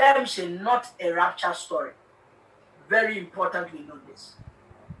redemption, not a rapture story. Very important we know this.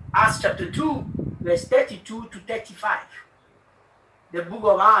 Acts chapter 2, verse 32 to 35. The book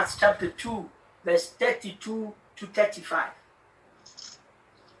of Acts chapter 2, verse 32 to 35.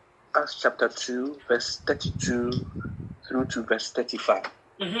 Acts chapter 2, verse 32 through to verse 35.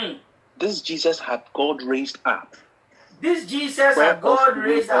 Mm-hmm. This Jesus had God raised up. This Jesus had God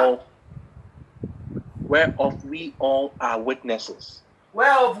raised up. Whereof we all are witnesses.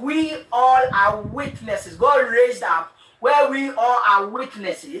 Whereof we all are witnesses. God raised up, where we all are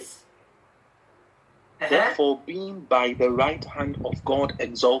witnesses. Therefore, being by the right hand of God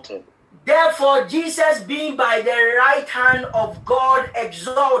exalted. Therefore, Jesus being by the right hand of God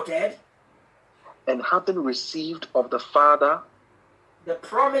exalted, and having received of the Father the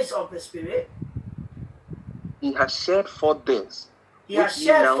promise of the Spirit, he has shared forth this, he has which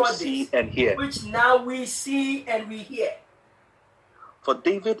shared now forth see this, and hear. which now we see and we hear. For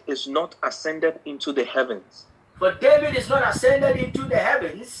David is not ascended into the heavens. For David is not ascended into the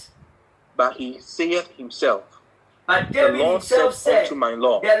heavens, but he saith himself, but David the Lord himself said unto my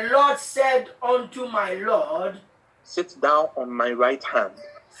Lord, the Lord said unto my Lord, sit thou on my right hand,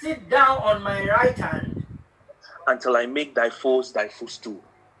 sit down on my right hand, until I make thy foes thy footstool.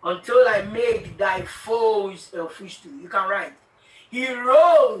 Until I make thy foes a footstool. You can write. He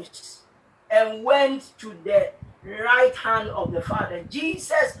rose and went to the right hand of the Father.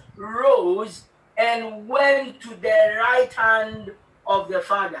 Jesus rose and went to the right hand of the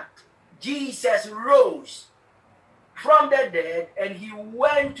Father. Jesus rose from the dead and he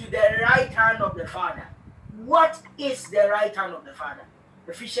went to the right hand of the Father. What is the right hand of the Father?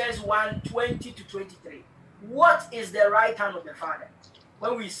 Ephesians 1:20 to 23. What is the right hand of the Father?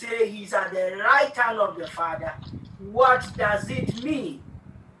 When we say he's at the right hand of the Father, what does it mean?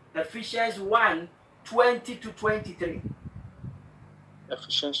 Ephesians 1:20 to 23.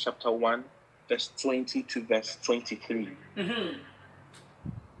 Ephesians chapter 1, verse 20 to verse 23. Mm-hmm.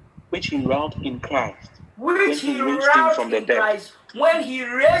 Which he wrought in Christ, which he wrought in Christ, when he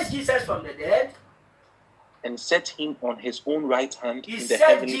raised Jesus from the dead, and set him on his own right hand he in the set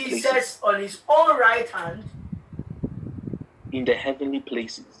heavenly Jesus places. on his own right hand In the heavenly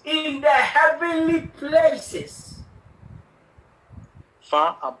places. In the heavenly places.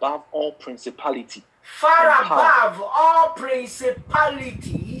 Far above all principality. Far above all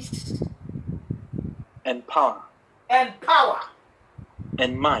principalities. And power. And power.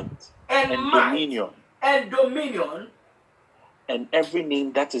 And might. And dominion. And dominion. And every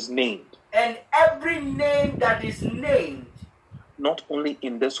name that is named. And every name that is named. Not only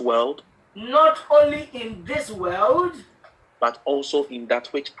in this world. Not only in this world. But also in that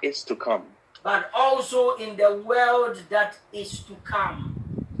which is to come. But also in the world that is to come.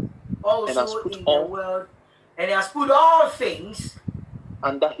 Also in the world. And he has put all things.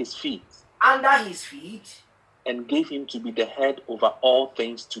 Under his feet. Under his feet. And gave him to be the head over all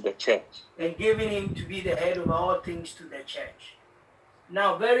things to the church. And giving him to be the head over all things to the church.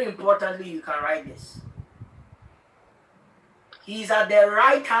 Now, very importantly, you can write this. He is at the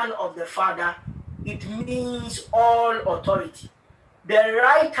right hand of the Father. It means all authority. The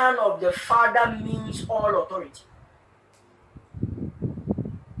right hand of the Father means all authority.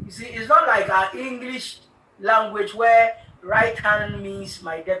 You see, it's not like our English language where right hand means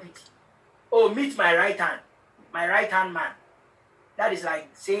my deputy. Oh, meet my right hand man. That is like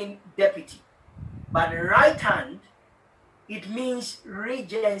saying deputy. But right hand, it means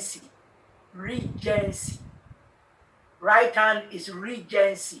regency. Regency. Right hand is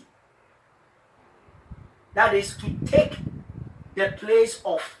regency. That is to take the place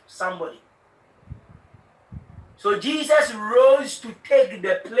of somebody. So Jesus rose to take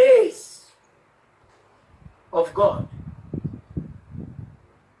the place of God.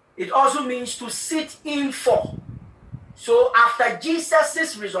 It also means to sit in for. So after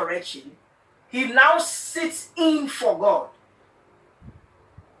Jesus' resurrection, he now sits in for God.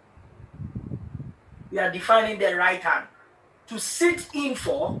 We are defining the right hand. To sit in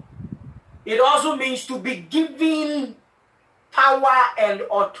for It also means to be given power and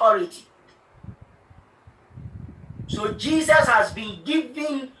authority. So Jesus has been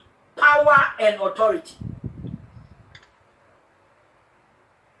given power and authority.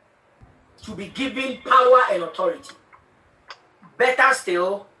 To be given power and authority. Better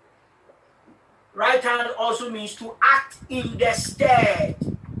still, right hand also means to act in the stead.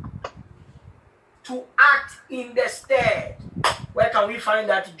 To act in the stead. Where can we find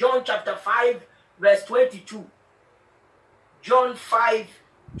that? John chapter 5, verse 22. John 5,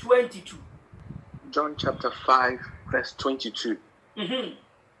 22. John chapter 5, verse 22. Mm-hmm.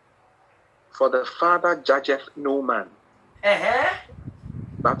 For the Father judgeth no man,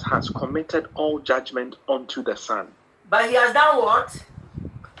 but has committed all judgment unto the Son. But he has done what?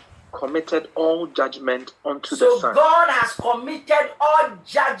 Committed all judgment unto the Son. So God has committed all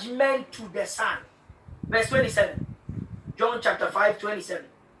judgment to the Son. Verse 27. John chapter 5, 27.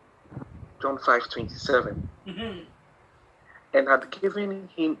 John 5, 27. Mm-hmm. And had given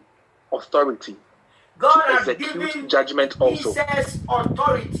him authority God to has execute given judgment also. Jesus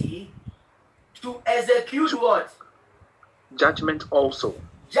authority to execute what? Judgment also.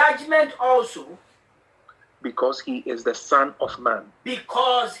 Judgment also. Because he is the Son of Man.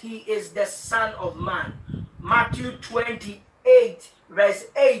 Because he is the Son of Man. Matthew 28, verse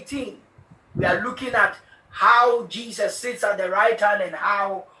 18. We are looking at how Jesus sits at the right hand and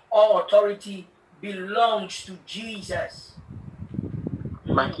how all authority belongs to Jesus.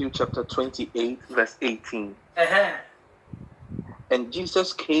 Matthew chapter 28, verse 18. Uh-huh. And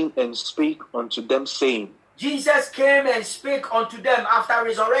Jesus came and spake unto them, saying, Jesus came and spake unto them after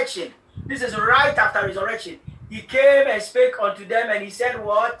resurrection. This is right after resurrection. He came and spake unto them and he said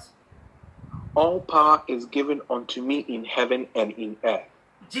what? All power is given unto me in heaven and in earth.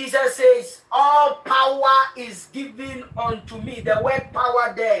 Jesus says, all power is given unto me. The word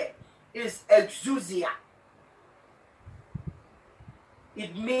power there is exousia.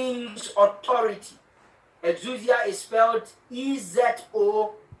 It means authority. Exousia is spelled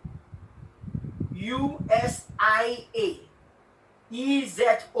E-Z-O-U-S-I-A.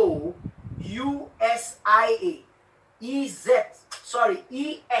 E-Z-O-U-S-I-A. E-X.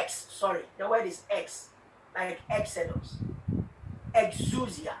 Sorry, the word is X, like Exodus.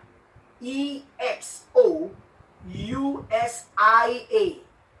 Exousia. E-X-O-U-S-I-A.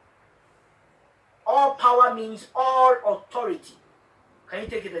 All power means all authority. Can you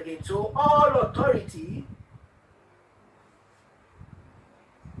take it again? So all authority.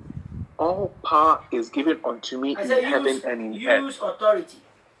 All power is given unto me in heaven and in earth. Use authority.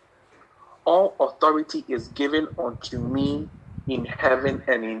 All authority is given unto me in heaven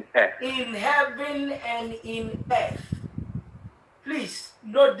and in earth. In heaven and in earth. Please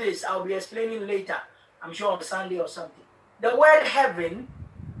note this. I'll be explaining later. I'm sure on Sunday or something. The word heaven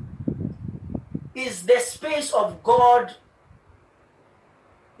is the space of God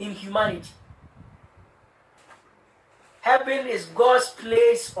in humanity. Heaven is God's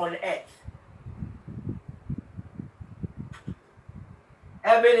place on earth.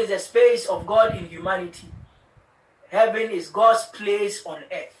 Heaven is the space of God in humanity. Heaven is God's place on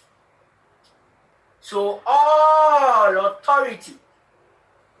earth. So all authority,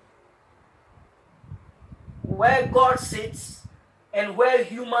 where God sits and where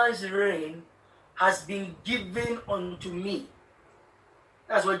humans reign, has been given unto me.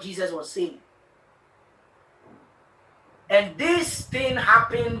 That's what Jesus was saying. And this thing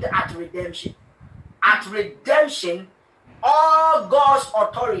happened at redemption. At redemption, all God's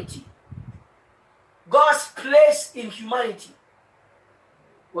authority, God's place in humanity,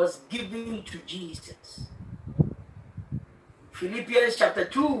 was given to Jesus. Philippians chapter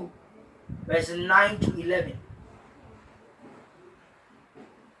 2, verse 9 to 11.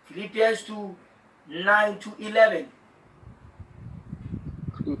 Philippians 2, 9 to 11.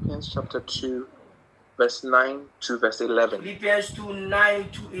 Philippians chapter 2, verse 9 to verse 11. Philippians 2, 9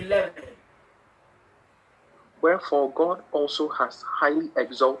 to 11. Wherefore God also has highly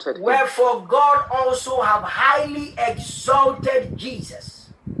exalted him. Wherefore God also have highly exalted Jesus.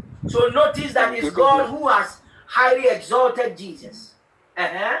 So notice that it's God who has highly exalted Jesus.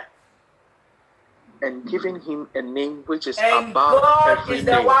 And given him a name which is and above God every is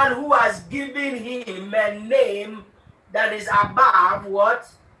the name. one who has given him a name that is above what?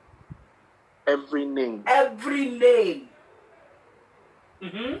 Every name. Every name.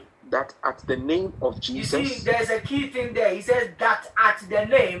 That at the name of Jesus. You see, there's a key thing there. He says that at the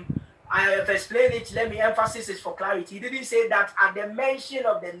name. I have explained it. Let me emphasize it for clarity. He didn't say that at the mention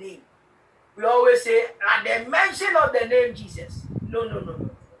of the name. We always say at the mention of the name Jesus. No.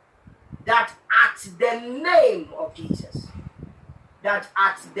 That at the name of Jesus. that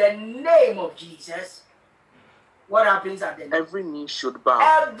at the name of Jesus, what happens at the name? Every knee should bow.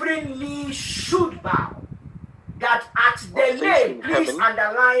 Every knee should bow. That at the Of things name, in please heaven.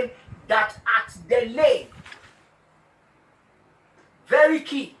 underline that at the name. Very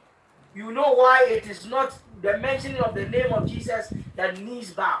key. You know why it is not the mentioning of the name of Jesus that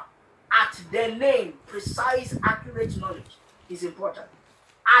knees bow. At the name, precise, accurate knowledge is important.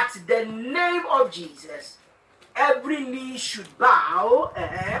 At the name of Jesus, every knee should bow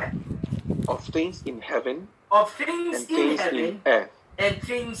Of things in heaven of things and in things heaven in earth and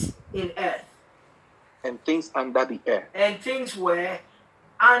things in earth and things under the earth. and things were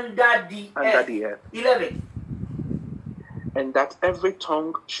under the Under the earth. 11. And that every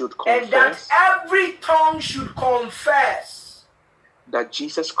tongue should And that confess every tongue should confess. that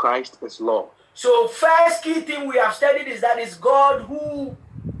Jesus Christ is Lord. So first key thing we have studied is that it's God who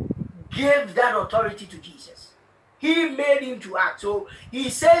gave that authority to Jesus. He made him to act. So he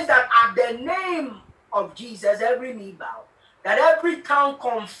says that at the name of Jesus, every knee bow, that every tongue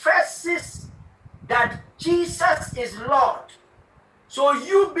confesses that Jesus is Lord. So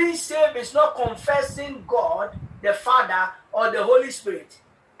you being saved is not confessing God, the Father, or the Holy Spirit.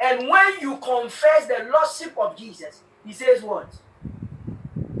 And when you confess the Lordship of Jesus, he says what?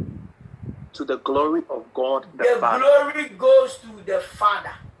 To the glory of God the The Father. glory goes to the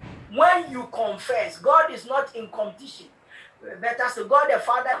Father. When you confess, God is not in competition. Better so God the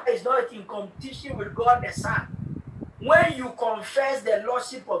Father is not in competition with God the Son. When you confess the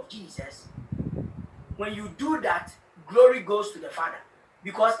Lordship of Jesus, when you do that, glory goes to the Father.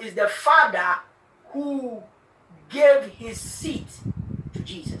 Because it's the Father who gave his seat to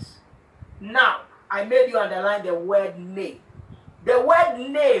Jesus. Now, I made you underline the word name. The word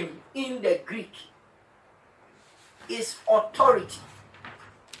name in the Greek is authority,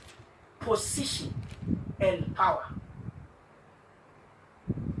 position, and power.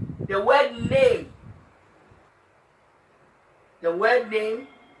 The word name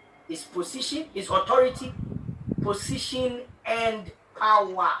is position, is authority, position, and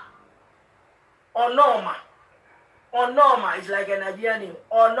power. Onoma is like a Nigerian name.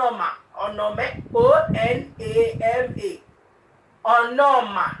 Onome, O-N-A-M-A.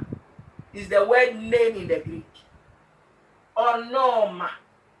 Onoma is the word name in the Greek. Onoma.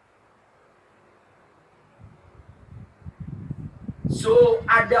 So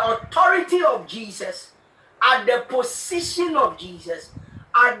at the authority of Jesus, at the position of Jesus,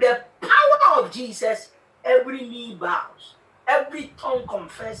 at the power of Jesus, every knee bows, every tongue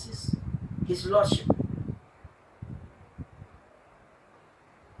confesses his lordship.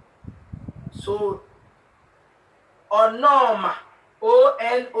 So onoma,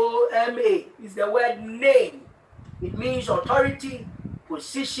 O-N-O-M-A, is the word name. It means authority,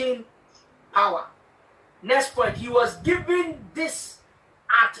 position, power. Next point, he was given this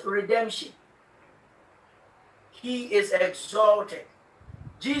at redemption. He is exalted.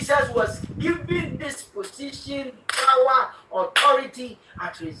 Jesus was given this position, power, authority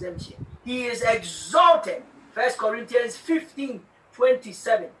at redemption. He is exalted. 1 Corinthians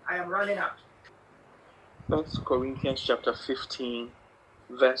 15:27. I am running out. 1 Corinthians chapter 15,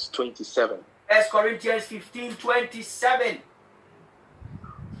 verse 27. 1 Corinthians 15:27.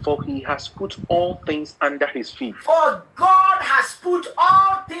 For he has put all things under his feet. For God has put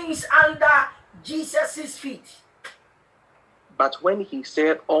all things under Jesus' feet. But when he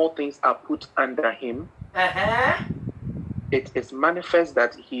said all things are put under him, it is manifest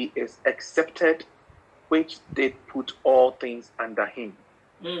that he is accepted, which did put all things under him.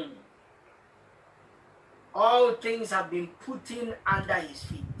 All things have been put in under his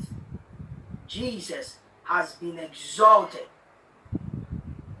feet. Jesus has been exalted.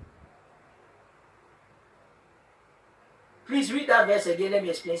 Please read that verse again. Let me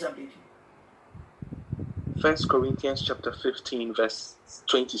explain something to you. 1 Corinthians chapter 15, verse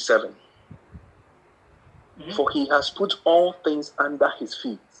 27. For he has put all things under his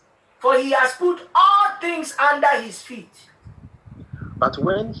feet. For he has put all things under his feet. But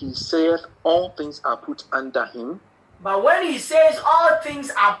when he saith all things are put under him, But when he says all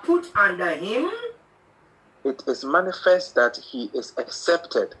things are put under him, it is manifest that he is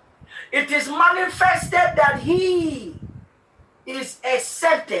accepted. It is manifested that he is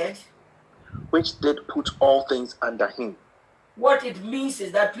accepted, which did put all things under him. What it means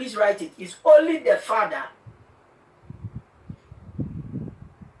is that, please write it, is only the Father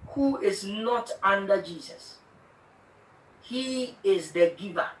who is not under Jesus. He is the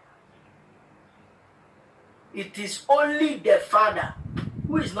giver. It is only the Father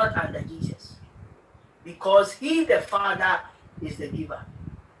who is not under Jesus, because he, the Father, is the giver.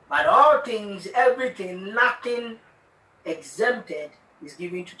 But all things, everything, nothing exempted is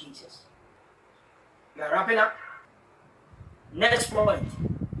given to Jesus. We are wrapping up. Next point.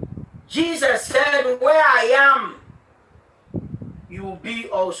 Jesus said, where I am, you will be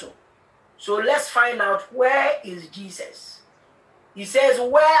also. So let's find out, where is Jesus? He says,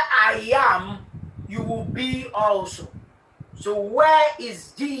 where I am, you will be also. So where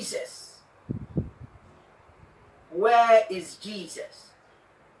is Jesus? Where is Jesus?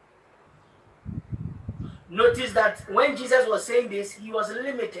 Notice that when Jesus was saying this, he was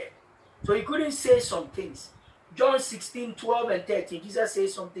limited. So he couldn't say some things. John 16, 12 and 13, Jesus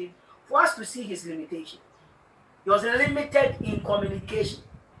says something for us to see his limitation. He was limited in communication.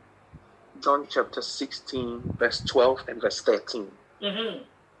 John chapter 16, verse 12 and verse 13. Mm-hmm.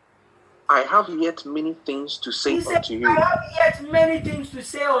 I have yet many things to say He said, unto you, I have yet many things to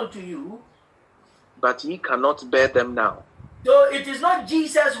say unto you, but ye cannot bear them now. So it is not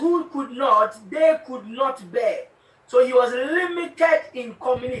Jesus who could not, they could not bear. So he was limited in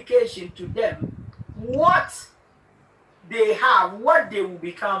communication to them what they have, what they will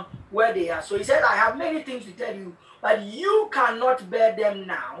become, where they are. So he said, I have many things to tell you, but you cannot bear them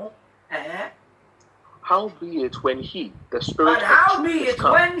now. Howbeit, when he, the Spirit But of truth, is howbeit,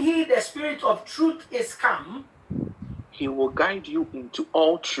 come, when he, the Spirit of truth, is come, he will guide you into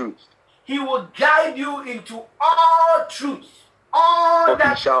all truth. he will guide you into all truth. All For he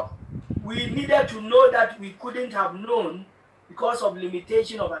that shall, we needed to know that we couldn't have known because of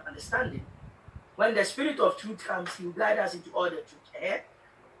limitation of understanding. When the Spirit of truth comes, he will guide us into all the truth.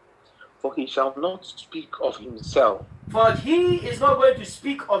 for he shall not speak of himself, For he is not going to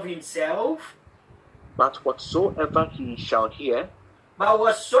speak of himself, but whatsoever he shall hear, but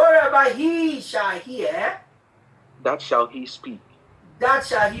whatsoever he shall hear, that shall he speak. that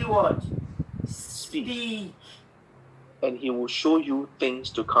shall he what? Speak. And he will show you things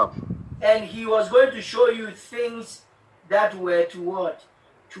to come. And he was going to show you things that were to what?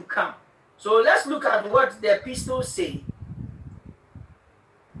 To come. So let's look at what the epistles say.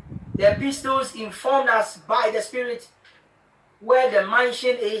 The epistles informed us by the Spirit where the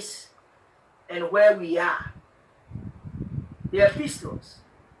mansion is and where we are. The epistles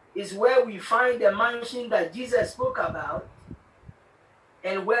is where we find the mansion that Jesus spoke about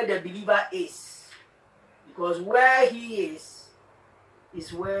and where the believer is. Because where he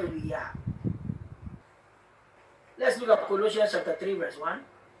is where we are. Let's look at Colossians chapter 3 verse 1.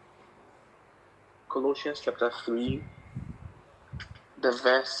 Colossians chapter 3, the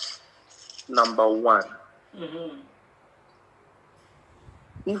verse number 1. Mm-hmm.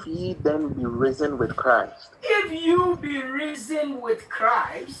 If ye then be risen with Christ, If you be risen with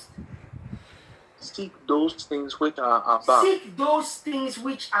Christ, seek those things which are above, seek those things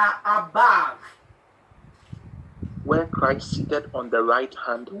which are above, where Christ seated on the right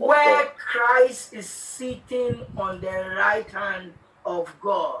hand of where God. Christ is sitting on the right hand of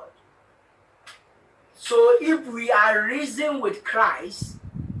God. So if we are risen with Christ,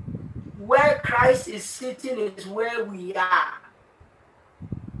 where Christ is sitting is where we are.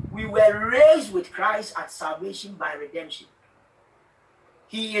 We were raised with Christ at salvation by redemption.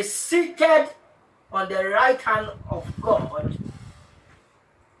 He is seated on the right hand of God,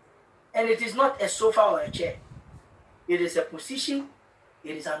 and it is not a sofa or a chair. It is a position,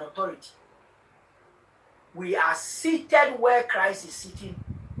 it is an authority. We are seated where Christ is sitting,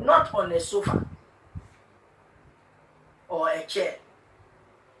 not on a sofa or a chair.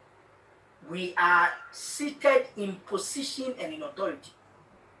 We are seated in position and in authority.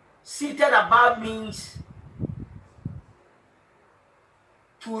 Seated above means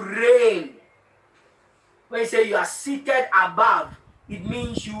to reign. When you say you are seated above, it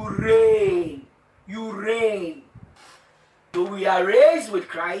means you reign. You reign. So we are raised with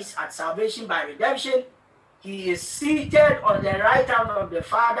Christ at salvation by redemption. He is seated on the right hand of the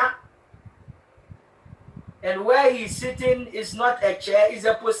Father. And where he is sitting is not a chair, it's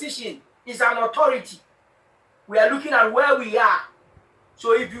a position, it's an authority. We are looking at where we are.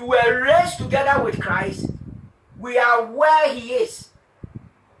 So if you were raised together with Christ, we are where he is.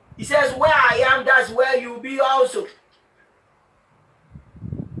 He says, where I am, that's where you will be also.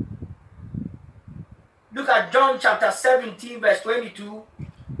 Look at John chapter 17, verse 22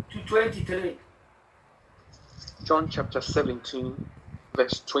 to 23. John chapter 17,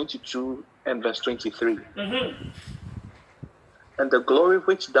 verse 22 and verse 23. Mm-hmm. And the glory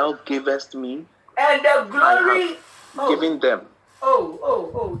which thou gavest me, And the glory, given them.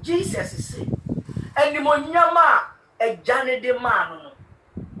 Jesus is saying. And the monyama a jane de man.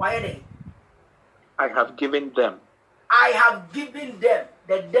 Why are they? I have given them. I have given them.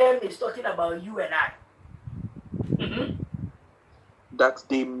 The them is talking about you and I. Mm-hmm. That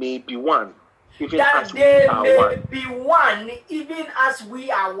they may be one. even that as they we are may one. be one, even as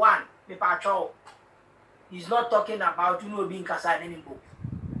we are one. He's not talking about being Kasa anymore.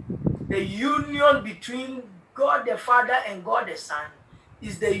 The union between God the Father and God the Son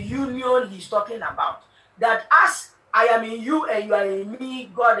is the union he's talking about. That as I am in you and you are in me,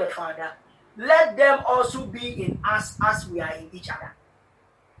 God the Father, let them also be in us as we are in each other.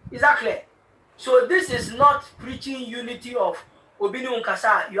 Is that clear? So this is not preaching unity of Obinu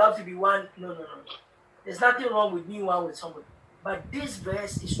Nkasa, you have to be one. No. There's nothing wrong with being one with somebody. But this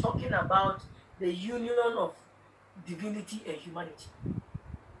verse is talking about the union of divinity and humanity.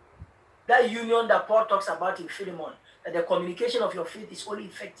 That union that Paul talks about in Philemon, that the communication of your faith is only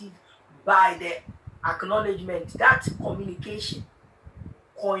effective by the acknowledgement, that communication,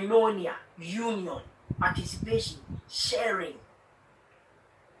 koinonia, union, participation, sharing.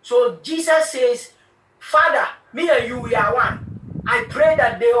 So Jesus says, Father, me and you, we are one. I pray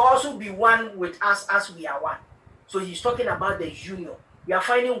that they also be one with us as we are one. So he's talking about the union. We are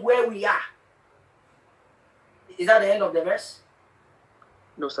finding where we are. Is that the end of the verse?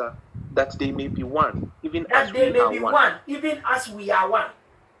 No, sir. That they may be one, even that as they we are may be one. Even as we are one.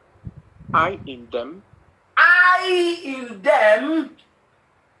 I in them, I in them,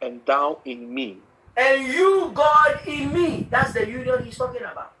 and thou in me. And you, God, in me. That's the union he's talking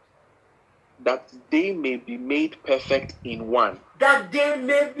about. That they may be made perfect in one. That they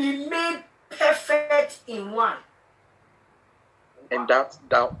may be made perfect in one. And that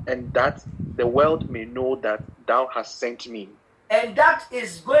the world may know that thou hast sent me. And that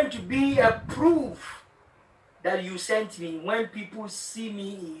is going to be a proof that you sent me when people see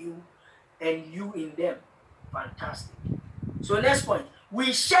me in you and you in them. Fantastic. So next point.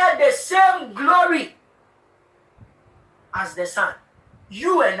 We share the same glory as the Son.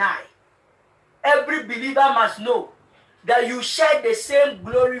 You and I. Every believer must know that you share the same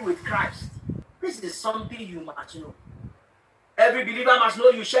glory with Christ. This is something you must know. Every believer must know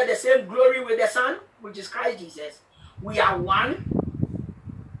you share the same glory with the Son, which is Christ Jesus. We are one.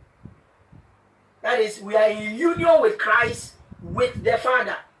 That is, we are in union with Christ, with the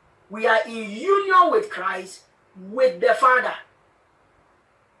Father. We are in union with Christ, with the Father.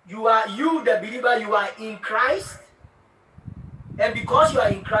 You, the believer, you are in Christ. And because you are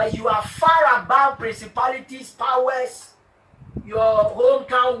in Christ, you are far above principalities, powers, your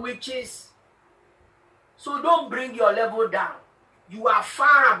hometown witches. So don't bring your level down. You are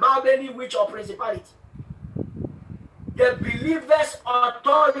far above any witch or principality. The believer's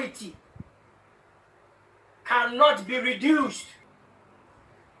authority cannot be reduced.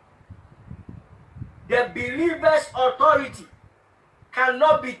 The believer's authority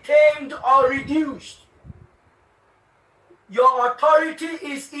cannot be tamed or reduced. Your authority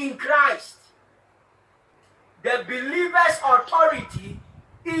is in Christ. The believer's authority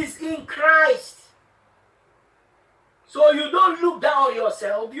is in Christ. So you don't look down on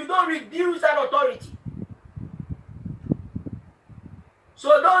yourself. You don't reduce that authority.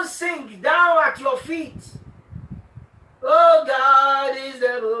 So don't sink down at your feet. Oh, God is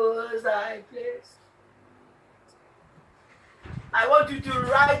the most high place. I want you to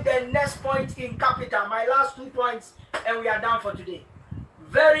write the next point in capital, my last 2 points, and we are done for today.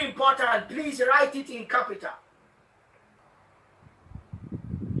 Very important. Please write it in capital.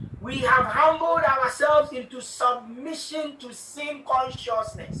 We have humbled ourselves into submission to sin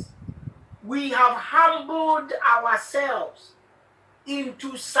consciousness. We have humbled ourselves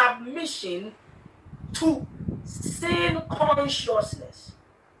into submission to sin consciousness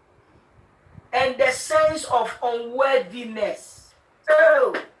and the sense of unworthiness.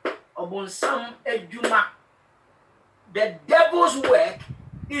 Oh, the devil's work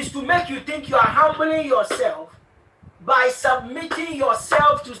is to make you think you are humbling yourself by submitting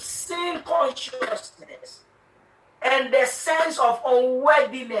yourself to sin consciousness and the sense of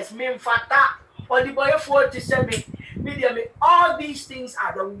unworthiness. All these things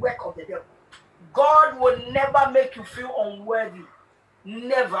are the work of the devil. God will never make you feel unworthy.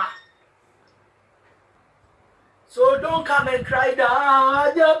 Never. So don't come and cry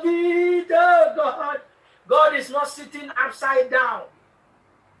down. God. God is not sitting upside down.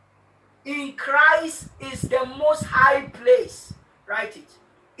 In Christ is the most high place. Write it.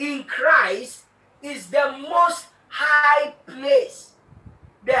 In Christ is the most high place.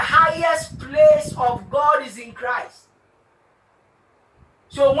 The highest place of God is in Christ.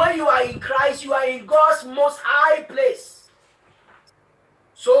 So when you are in Christ, you are in God's most high place.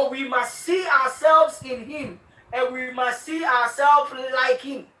 So we must see ourselves in Him, and we must see ourselves like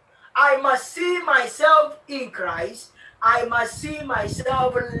Him. I must see myself in Christ. I must see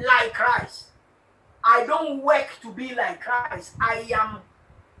myself like Christ. I don't work to be like Christ. I am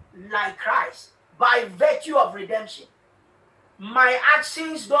like Christ by virtue of redemption. My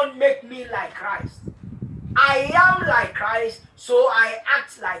actions don't make me like Christ. I am like Christ, so I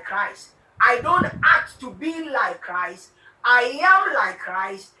act like Christ. I don't act to be like Christ. I am like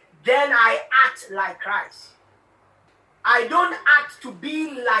Christ, then I act like Christ. I don't act to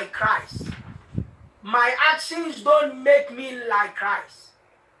be like Christ. My actions don't make me like Christ.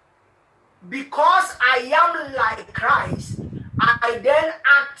 Because I am like Christ, I then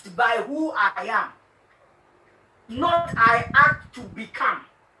act by who I am. Not I act to become.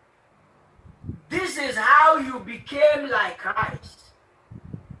 This is how you became like Christ.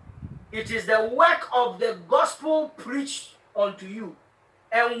 It is the work of the gospel preached unto you.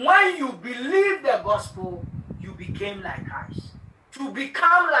 And when you believe the gospel, you became like Christ. To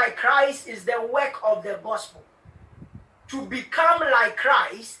become like Christ is the work of the gospel. To become like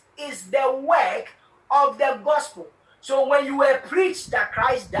Christ is the work of the gospel. So when you were preached that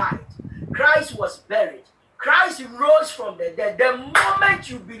Christ died, Christ was buried, Christ rose from the dead, the moment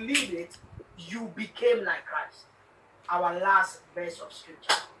you believe it, you became like Christ. Our last verse of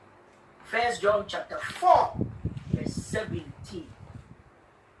scripture. 1 John chapter 4, verse 17.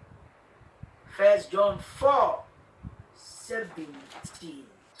 1 John 4, 17.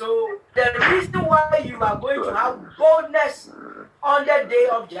 So the reason why you are going to have boldness on the day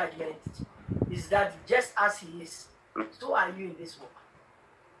of judgment is that just as he is, so are you in this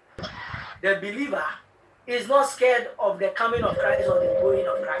world. The believer is not scared of the coming of Christ or the going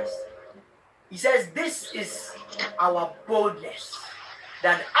of Christ. He says this is our boldness,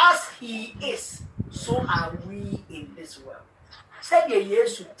 that as he is, so are we in this world.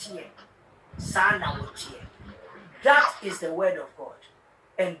 That is the word of God.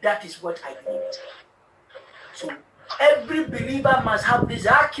 And that is what I believe. So every believer must have this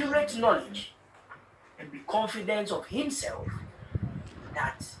accurate knowledge and be confident of himself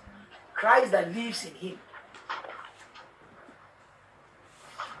that Christ that lives in him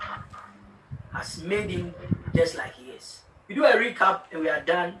has made him just like he is. We do a recap and we are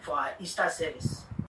done for our Easter service.